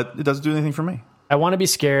people, but it doesn't do anything for me. I want to be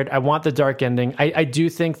scared. I want the dark ending. I do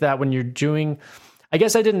think that when you're doing, I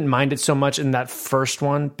guess I didn't mind it so much in that first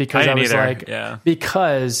one because I was like,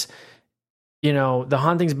 because The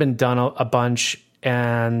Haunting's been done a bunch,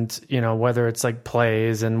 and whether it's like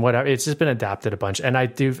plays and whatever, it's just been adapted a bunch, and I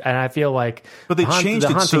feel like, but they changed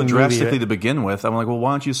it so drastically to begin with. I'm like, well,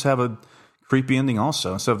 why don't you just have a creepy ending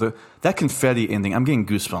also instead of that confetti ending? I'm getting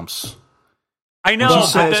goosebumps. I know. When she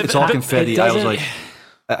says it's all confetti, I was like,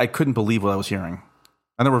 I couldn't believe what I was hearing.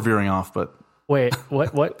 I know we're veering off, but wait,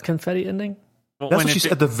 what confetti ending? That's what she's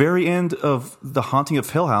at the very end of The Haunting of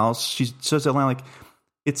Hill House. She says that line like,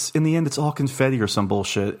 "It's in the end, it's all confetti" or some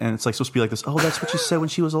bullshit, and it's like supposed to be like this. Oh, that's what she said when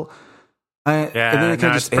she was all. And then it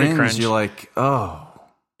kind of just ends. Cringe. You're like, oh,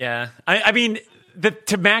 yeah. I mean.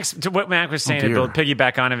 To what Mac was saying, to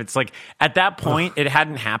piggyback on it, it's like at that point it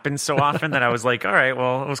hadn't happened so often that I was like, all right,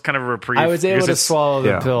 well, it was kind of a reprieve. I was able to swallow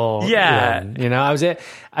the pill. Yeah, I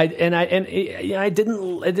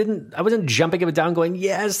wasn't jumping up and down going,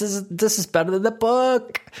 yes, this is better than the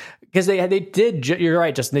book, because they did. You're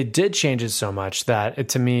right, Justin. They did change it so much that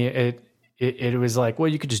to me it was like, well,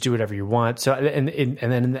 you could just do whatever you want. So, and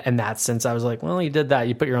then in that sense, I was like, well, you did that.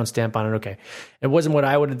 You put your own stamp on it. Okay, it wasn't what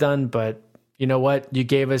I would have done, but. You know what? You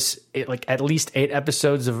gave us at least 8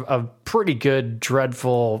 episodes of pretty good,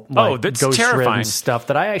 dreadful, ghost-ridden stuff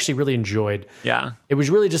that I actually really enjoyed. Yeah, it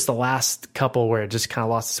was really just the last couple where it just kind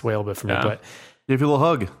of lost its way a little bit for me. But give you a little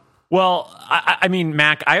hug. Well, I mean,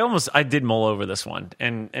 Mac, I did mull over this one,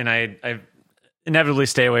 and I inevitably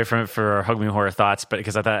stay away from it for Hug Me Horror Thoughts, but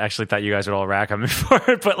because I thought you guys would all rack on me for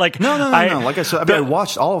it. But like, no. Like I said, I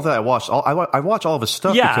watched all of that. I watch all of his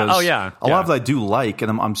stuff because a lot of it I do like,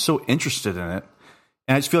 and I'm so interested in it.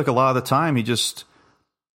 And I just feel like a lot of the time he just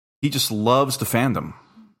loves the fandom.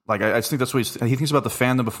 Like I just think that's what he thinks about the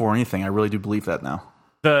fandom before anything. I really do believe that now.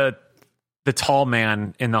 The tall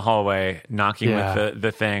man in the hallway knocking with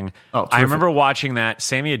the thing. Oh, I remember watching that.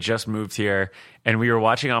 Sammy had just moved here, and we were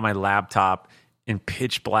watching on my laptop in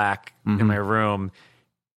pitch black in my room.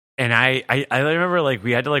 And I remember like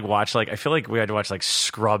we had to like watch like I feel like we had to watch like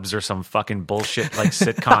Scrubs or some fucking bullshit like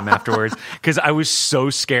sitcom afterwards because I was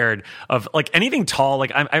so scared of like anything tall.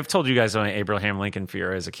 Like I've told you guys my Abraham Lincoln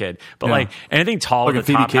fear as a kid, but like anything tall like with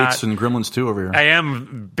Phoebe Cates and Gremlins 2 over here. I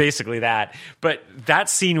am basically that. But that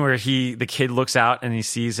scene where the kid looks out and he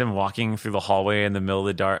sees him walking through the hallway in the middle of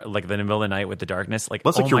the dark, like in the middle of the night with the darkness. Like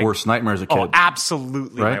that's like your worst nightmare as a kid. Oh,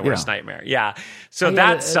 absolutely, right? My worst nightmare. Yeah. So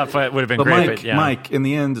that stuff would have been great. Mike, in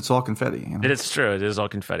the end, it's all confetti. You know? It is true. It is all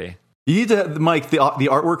confetti. You need to, Mike. The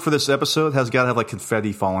artwork for this episode has got to have like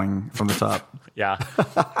confetti falling from the top. Yeah,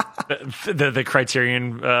 the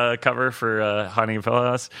Criterion cover for Haunting of Hill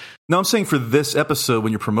House. No, I'm saying for this episode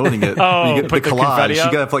when you're promoting it, you get the collage. You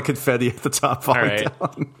got to have like confetti at the top falling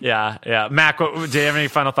down. Yeah. Mac, do you have any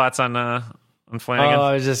final thoughts on Flanagan? Oh,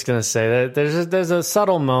 I was just gonna say that there's a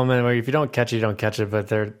subtle moment where if you don't catch it, you don't catch it. But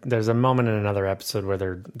there's a moment in another episode where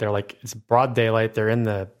they're like it's broad daylight. They're in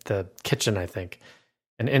the kitchen, I think,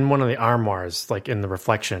 and in one of the armoires, like in the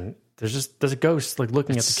reflection, there's a ghost like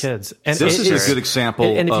looking at the kids. And this is a good example.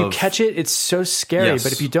 And if you catch it, it's so scary. Yes.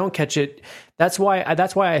 But if you don't catch it, that's why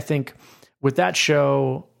I think with that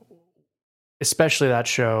show, especially that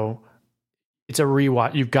show. It's a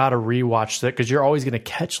rewatch. You've got to rewatch that because you're always going to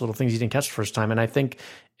catch little things you didn't catch the first time, and I think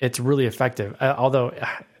it's really effective. Although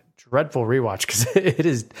dreadful rewatch because it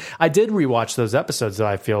is. I did rewatch those episodes that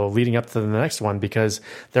I feel leading up to the next one because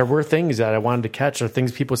there were things that I wanted to catch or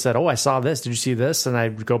things people said. Oh, I saw this. Did you see this? And I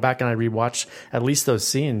would go back and I rewatch at least those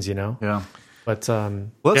scenes. Yeah. But well,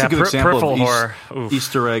 that's a good example of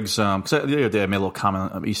Easter eggs. Because the other day I made a little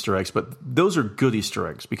comment on Easter eggs, but those are good Easter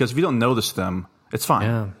eggs because if you don't notice them. It's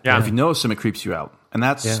fine. Yeah. If you notice them, it creeps you out, and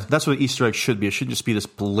that's what an Easter egg should be. It shouldn't just be this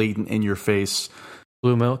blatant in your face.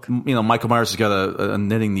 Blue milk. Michael Myers has got a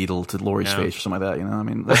knitting needle to Laurie's face or something like that. I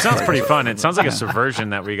mean, that sounds pretty fun. It sounds like a subversion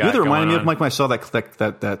that we got. It reminded me of Mike. When I saw that pic,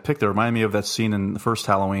 that reminded me of that scene in the first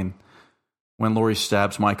Halloween when Laurie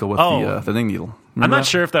stabs Michael with the knitting needle. Remember I'm not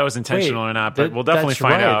sure if that was intentional or not, but we'll definitely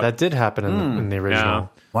find out. That did happen in the original.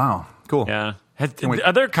 Yeah. Wow, cool. Yeah.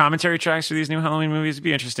 Are there commentary tracks for these new Halloween movies? It'd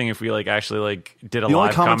be interesting if we actually did a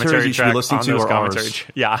live commentary track on those commentaries.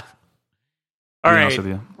 Yeah. All right,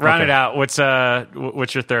 round it out. What's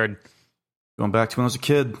your third? Going back to when I was a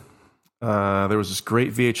kid, there was this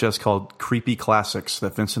great VHS called Creepy Classics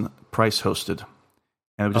that Vincent Price hosted,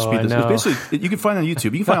 and it would just be this. It was basically, you can find it on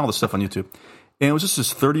YouTube. You can find all this stuff on YouTube. And it was just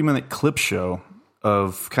this 30-minute clip show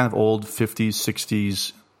of kind of old 50s,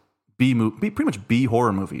 60s pretty much B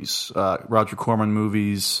horror movies, Roger Corman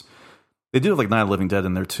movies. They do have like Night of the Living Dead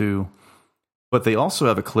in there too. But they also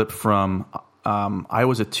have a clip from I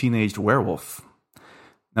Was a Teenaged Werewolf.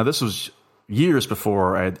 Now, this was years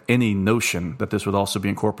before I had any notion that this would also be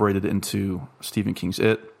incorporated into Stephen King's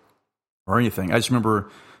It or anything. I just remember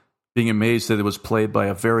being amazed that it was played by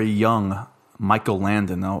a very young Michael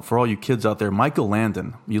Landon. Now, for all you kids out there, Michael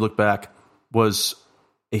Landon, you look back, was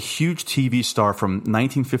a huge TV star from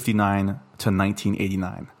 1959 to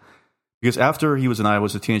 1989. Because after he was in I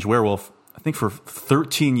Was a Teenage Werewolf, I think for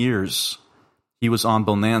 13 years, he was on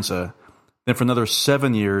Bonanza. Then for another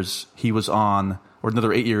 7 years, he was on, or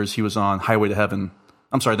another 8 years, he was on Highway to Heaven.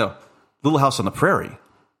 I'm sorry, no, Little House on the Prairie.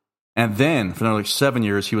 And then for another 7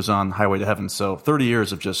 years, he was on Highway to Heaven. So 30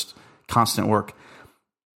 years of just constant work.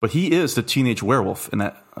 But he is the teenage werewolf in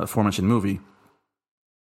that aforementioned movie.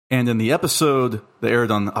 And in the episode that aired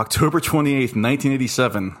on October 28th,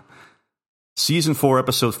 1987, Season 4,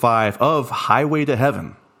 Episode 5 of Highway to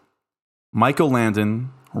Heaven, Michael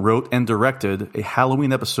Landon wrote and directed a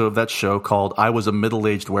Halloween episode of that show called I Was a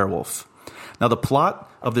Middle-Aged Werewolf. Now, the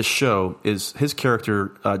plot of this show is his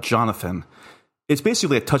character, Jonathan. It's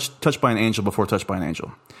basically a touched by an angel before touched by an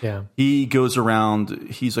angel. Yeah. He goes around,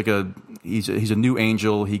 he's a new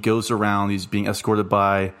angel. He goes around, he's being escorted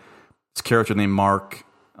by this character named Mark,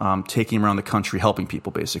 taking him around the country, helping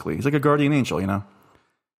people, basically. He's like a guardian angel, you know?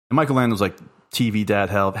 And Michael Landon was like TV dad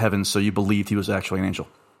heaven, so you believed he was actually an angel.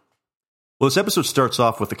 Well, this episode starts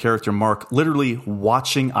off with the character Mark literally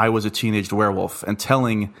watching I Was a Teenaged Werewolf and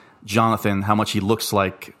telling Jonathan how much he looks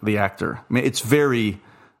like the actor. I mean, it's very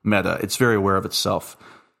meta. It's very aware of itself.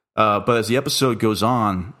 But as the episode goes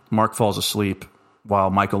on, Mark falls asleep while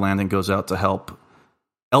Michael Landon goes out to help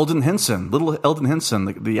Eldon Henson, little Eldon Henson,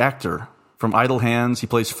 the actor from Idle Hands. He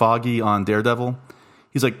plays Foggy on Daredevil.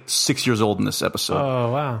 He's like 6 years old in this episode.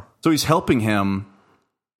 Oh, wow. So he's helping him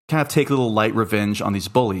kind of take a little light revenge on these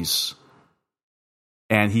bullies.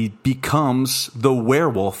 And he becomes the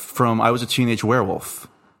werewolf from I Was a Teenage Werewolf.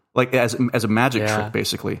 Like as a magic trick,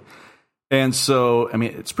 basically. And so, I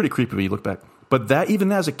mean, it's pretty creepy when you look back. But that,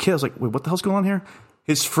 even as a kid, I was like, wait, what the hell's going on here?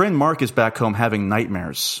 His friend Mark is back home having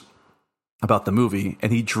nightmares about the movie.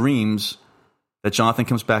 And he dreams that Jonathan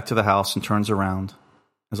comes back to the house and turns around.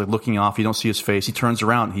 He's like looking off. You don't see his face. He turns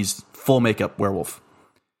around. He's full makeup werewolf.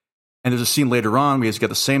 And there's a scene later on where he's got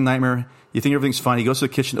the same nightmare. You think everything's fine. He goes to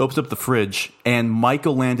the kitchen, opens up the fridge, and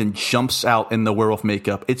Michael Landon jumps out in the werewolf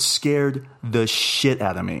makeup. It scared the shit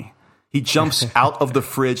out of me. He jumps out of the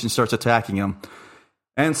fridge and starts attacking him.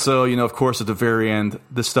 And so, you know, of course, at the very end,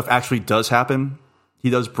 this stuff actually does happen. He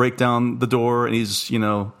does break down the door, and he's, you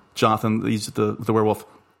know, Jonathan, he's the werewolf.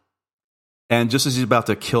 And just as he's about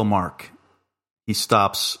to kill Mark, he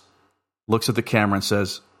stops, looks at the camera, and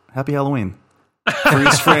says, "Happy Halloween."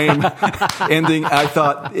 Freeze frame ending. I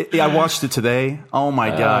thought, I watched it today. Oh my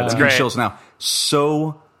God. I'm getting chills now.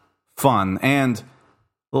 So fun. And a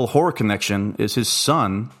little horror connection is his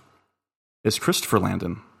son is Christopher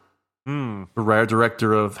Landon, the writer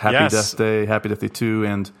director of Happy Death Day, Happy Death Day 2,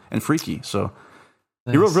 and Freaky. So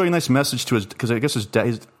he wrote a really nice message to his, because I guess his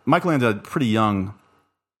dad, Michael Landon died pretty young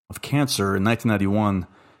of cancer in 1991.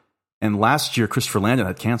 And last year, Christopher Landon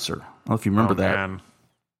had cancer. I don't know if you remember that. Man.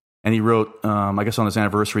 And he wrote, I guess on his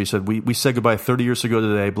anniversary, he said, we said goodbye 30 years ago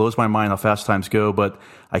today. Blows my mind how fast times go, but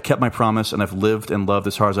I kept my promise, and I've lived and loved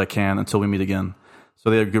as hard as I can until we meet again.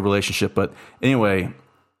 So they had a good relationship. But anyway,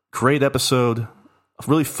 great episode, a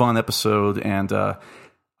really fun episode. And I'm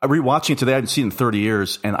rewatching it today. I hadn't seen it in 30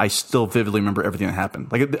 years, and I still vividly remember everything that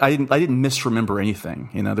happened. Like I didn't misremember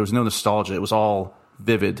anything. You know, there was no nostalgia. It was all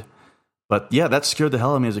vivid. But yeah, that scared the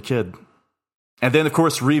hell out of me as a kid. And then, of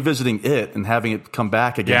course, revisiting it and having it come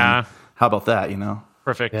back again. Yeah. How about that, you know?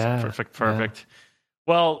 Perfect. Yeah.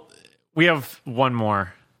 Well, we have one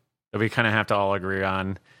more that we kind of have to all agree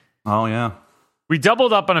on. Oh, yeah. We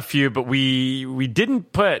doubled up on a few, but we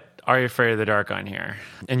didn't put Are You Afraid of the Dark on here.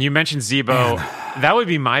 And you mentioned Zebo. That would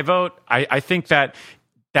be my vote. I think that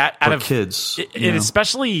out for of kids, it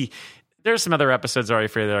especially... There's some other episodes of Are You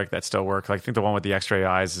Afraid of the Dark that still work. Like, I think the one with the X-ray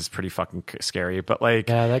eyes is pretty fucking scary. But like,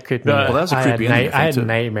 yeah, that creeped me. Well, that's a creepy ending. I had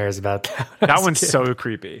nightmares about that. That one's so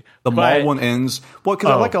creepy. The mall one ends well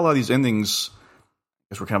because I like a lot of these endings.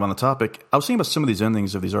 Because we're kind of on the topic. I was thinking about some of these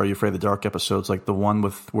endings of these Are You Afraid of the Dark episodes, like the one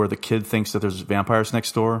with where the kid thinks that there's vampires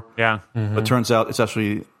next door. Yeah, but it turns out it's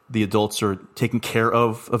actually the adults are taking care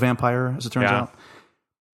of a vampire. As it turns out,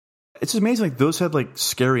 it's amazing. Like those had like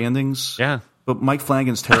scary endings. Yeah. But Mike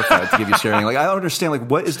Flanagan's terrified to give you scaring. Like, I don't understand. Like,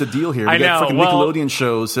 what is the deal here? I know. Fucking Nickelodeon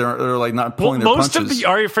shows that are like not pulling their most punches. Most of the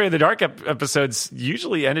Are You Afraid of the Dark episodes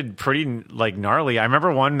usually ended pretty like gnarly. I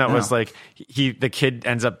remember one that was like the kid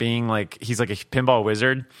ends up being like he's like a pinball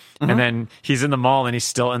wizard, and then he's in the mall and he's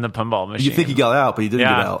still in the pinball machine. You think he got out, but he didn't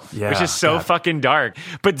get out. Yeah, which is so fucking dark.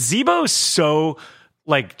 But Zeebo's so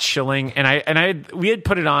like chilling, and we had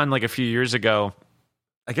put it on like a few years ago.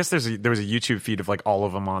 I guess there was a YouTube feed of like all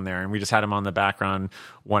of them on there, and we just had him on the background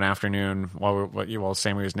one afternoon while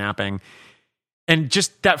Sammy was napping. And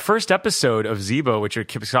just that first episode of Zeebo, which it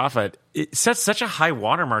kicks off at, it sets such a high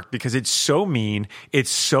watermark because it's so mean,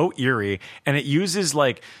 it's so eerie, and it uses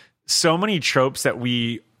like so many tropes that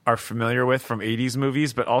we are familiar with from 80s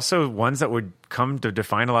movies, but also ones that would come to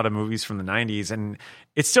define a lot of movies from the 90s. And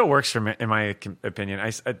it still works for me, in my opinion.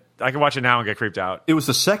 I can watch it now and get creeped out. It was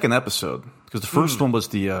the second episode because the first one was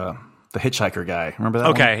the hitchhiker guy. Remember that?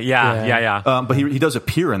 Okay, one? Yeah. But he does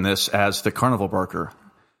appear in this as the carnival barker.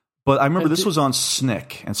 But I remember this was on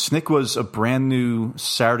Snick, and Snick was a brand new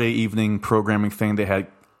Saturday evening programming thing. It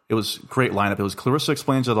was a great lineup. It was Clarissa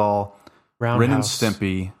Explains It All, Ren and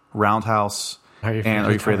Stimpy, Roundhouse, Are You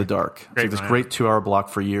Afraid of the Dark? It's like this great 2-hour block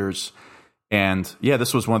for years. And yeah,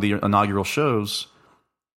 this was one of the inaugural shows.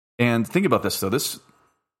 And think about this, though.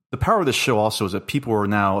 The power of this show also is that people are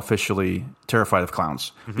now officially terrified of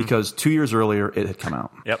clowns because 2 years earlier it had come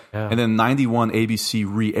out. Yep. Yeah. And then 91 ABC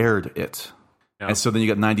re-aired it. Yep. And so then you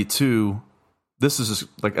got 92. This is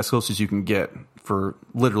like as close as you can get for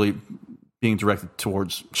literally being directed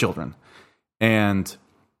towards children. And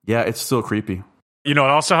yeah, it's still creepy. You know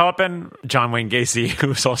what also happened? John Wayne Gacy, who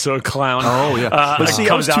was also a clown. Oh, yeah. But see,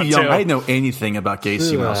 I was too young. Too. I didn't know anything about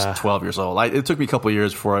Gacy when I was 12 years old. It took me a couple of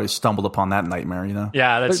years before I stumbled upon that nightmare, you know?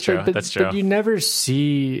 Yeah, that's true. That's true. But you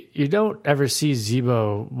don't ever see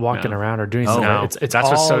Zeebo walking around or doing something. No. It's that's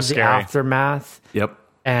all what's so the scary. aftermath. Yep.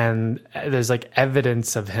 And there's like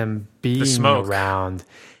evidence of him being around.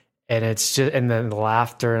 And it's just, and then the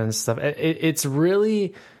laughter and stuff. It's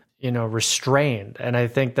really, restrained. And I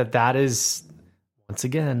think that is, once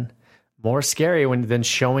again, more scary than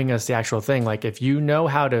showing us the actual thing. Like if you know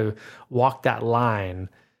how to walk that line,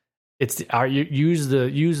 use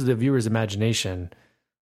the viewer's imagination.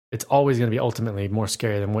 It's always going to be ultimately more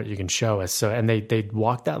scary than what you can show us. So, and they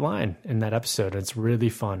walk that line in that episode. And it's really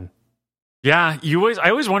fun. Yeah, I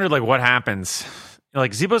always wondered like what happens.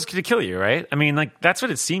 Like Zeebo's going to kill you, right? I mean, like that's what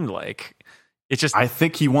it seemed like. It's just I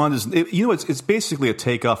think he wanted. It's basically a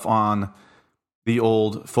takeoff on the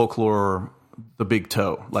old folklore. The big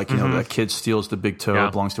toe, like that kid steals the big toe,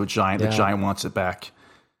 it belongs to a giant. The giant wants it back.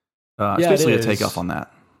 It's basically a takeoff on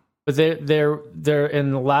that. But they're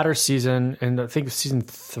in the latter season, and I think season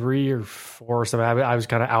 3 or 4 or something. I was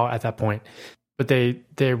kind of out at that point, but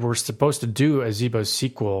they were supposed to do a Zeebo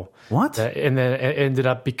sequel. What? And then it ended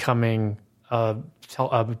up becoming a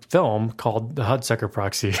film called The Hudsucker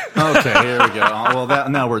Proxy. Okay, here we go. Well,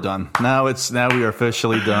 now we're done. Now we are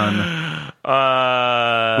officially done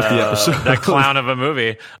with the episode. That clown of a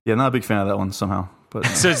movie. Yeah, not a big fan of that one somehow. But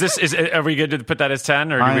so are we good to put that as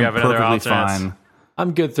 10, or do we have another alternates? Fine.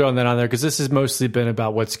 I'm good throwing that on there because this has mostly been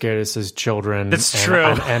about what scared us as children. That's true.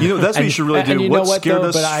 And that's what you should really do. What scared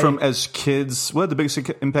us from as kids? What had the biggest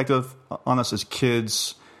impact on us as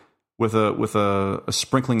kids? With a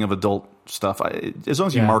sprinkling of adult stuff. As long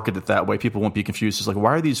as you market it that way, people won't be confused. It's like,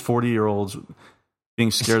 why are these 40-year-olds being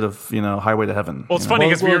scared of Highway to Heaven? Well, it's funny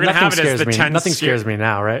because we were going to have it as the 10. Nothing scares me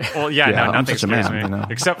now, right? Well, no, nothing scares me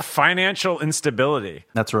except financial instability.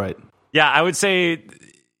 That's right. Yeah, I would say,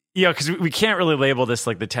 because we can't really label this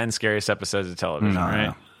like the 10 scariest episodes of television,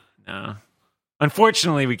 right? No.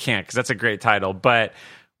 Unfortunately, we can't because that's a great title, but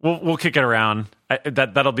we'll kick it around.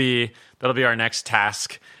 That'll be our next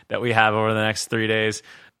task that we have over the next 3 days.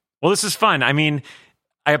 Well, this is fun. I mean,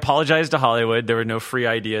 I apologize to Hollywood. There were no free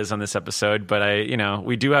ideas on this episode, but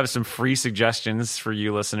we do have some free suggestions for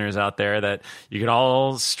you listeners out there that you can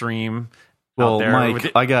all stream. Well, out there.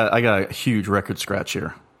 Mike, I got a huge record scratch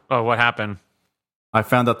here. Oh, what happened? I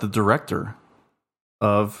found out the director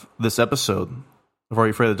of this episode of Are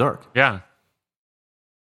You Afraid of the Dark? Yeah.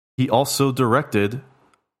 He also directed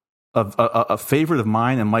a favorite of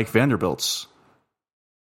mine and Mike Vanderbilt's,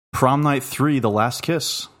 Prom Night 3, The Last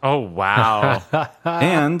Kiss. Oh, wow.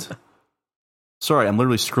 And, sorry, I'm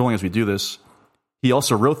literally scrolling as we do this. He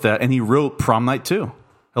also wrote that, and he wrote Prom Night 2.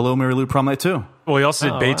 Hello, Mary Lou, Prom Night 2. Well, he also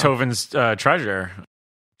did Beethoven's Treasure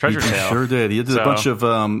Tale. He sure did. He did a bunch of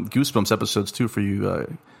Goosebumps episodes, too, for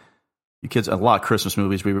you kids. A lot of Christmas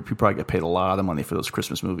movies. We probably get paid a lot of money for those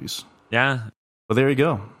Christmas movies. Yeah. Well, there you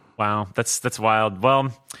go. Wow, that's wild.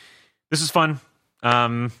 Well, this is fun.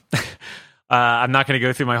 I'm not going to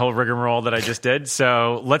go through my whole rigmarole that I just did.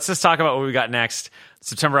 So let's just talk about what we got next.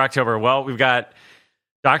 September, October. Well, we've got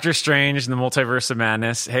Doctor Strange and the Multiverse of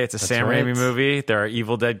Madness. Hey, it's a Sam Raimi movie. There are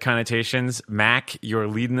Evil Dead connotations. Mac, you're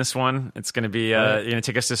leading this one. It's going to be you're going to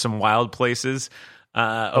take us to some wild places.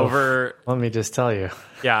 Let me just tell you.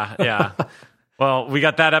 Yeah. Well, we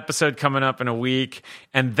got that episode coming up in a week,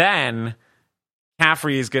 and then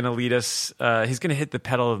Caffrey is going to lead us. He's going to hit the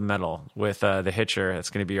pedal of metal with The Hitcher. That's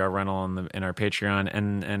going to be our rental in our Patreon,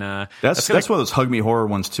 and that's one of those hug me horror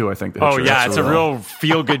ones too. I think. Oh yeah, it's a real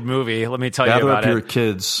feel good movie. Let me tell you about it. Gather up your it.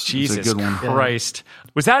 Kids. Jesus it's a good one. Christ.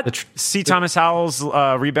 Was that C. Thomas Howell's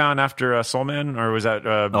rebound after Soul Man, or was that?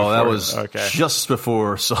 Before? Oh, that was just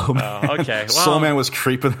before Soul Man. Oh, okay, well, Soul Man was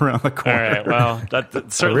creeping around the corner. All right, well,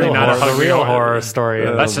 that's certainly not a real horror story.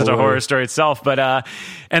 That's just a horror story itself. But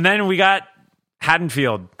and then we got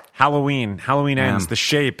Haddonfield, Halloween Ends, The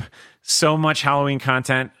Shape. So much Halloween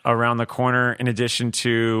content around the corner, in addition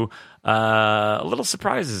to little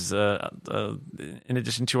surprises. In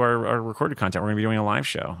addition to our recorded content, we're going to be doing a live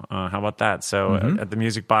show. How about that? So at the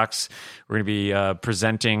Music Box, we're going to be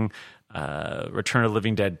presenting Return of the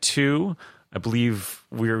Living Dead 2. I believe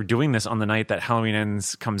we're doing this on the night that Halloween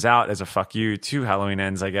Ends comes out as a fuck you to Halloween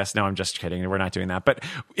Ends, I guess. No, I'm just kidding. We're not doing that. But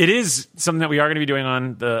it is something that we are going to be doing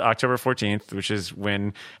on the October 14th, which is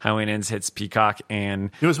when Halloween Ends hits Peacock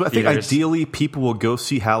and I think ideally people will go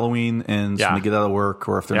see Halloween Ends when they get out of work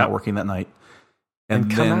or if they're not working that night.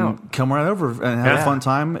 And then come right over and have a fun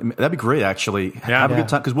time. That'd be great, actually. Have a good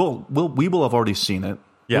time, because we will have already seen it.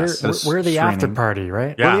 Yes. We're the after party,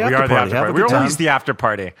 right? Yeah, we are the after party. We're always the after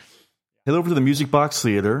party. Head over to the Music Box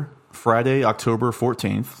Theater Friday, October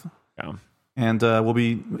 14th. Yeah. And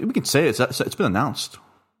we can say it's been announced.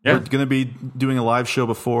 Yeah. We're going to be doing a live show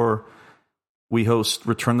before we host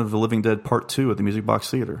Return of the Living Dead Part 2 at the Music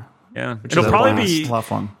Box Theater. Yeah. It'll probably be a lot of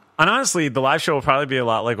fun. And honestly, the live show will probably be a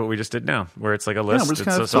lot like what we just did now, where it's like a list. Yeah, we're just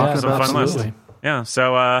it's kind of some fun list. Absolutely. Yeah.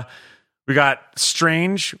 So we got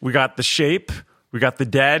Strange, we got The Shape, we got The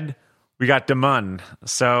Dead, we got Damun.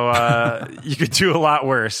 So you could do a lot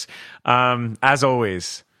worse. As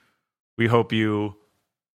always, we hope you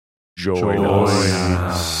join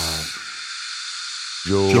us.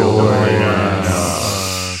 Join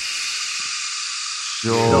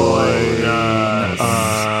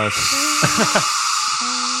us.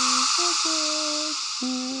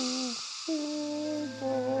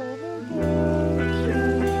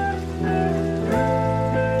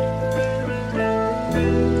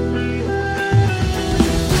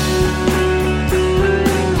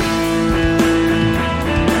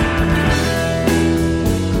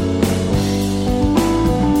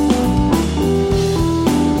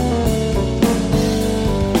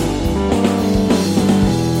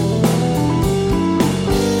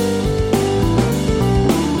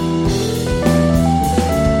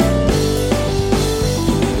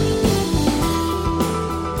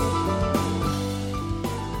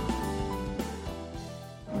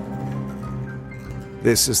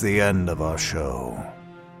 This is the end of our show.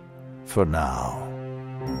 For now.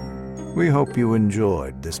 We hope you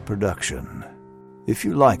enjoyed this production. If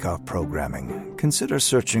you like our programming, consider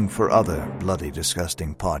searching for other Bloody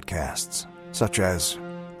Disgusting podcasts, such as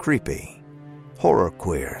Creepy, Horror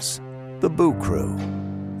Queers, The Boo Crew,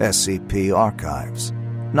 SCP Archives,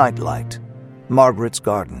 Nightlight, Margaret's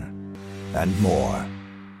Garden, and more.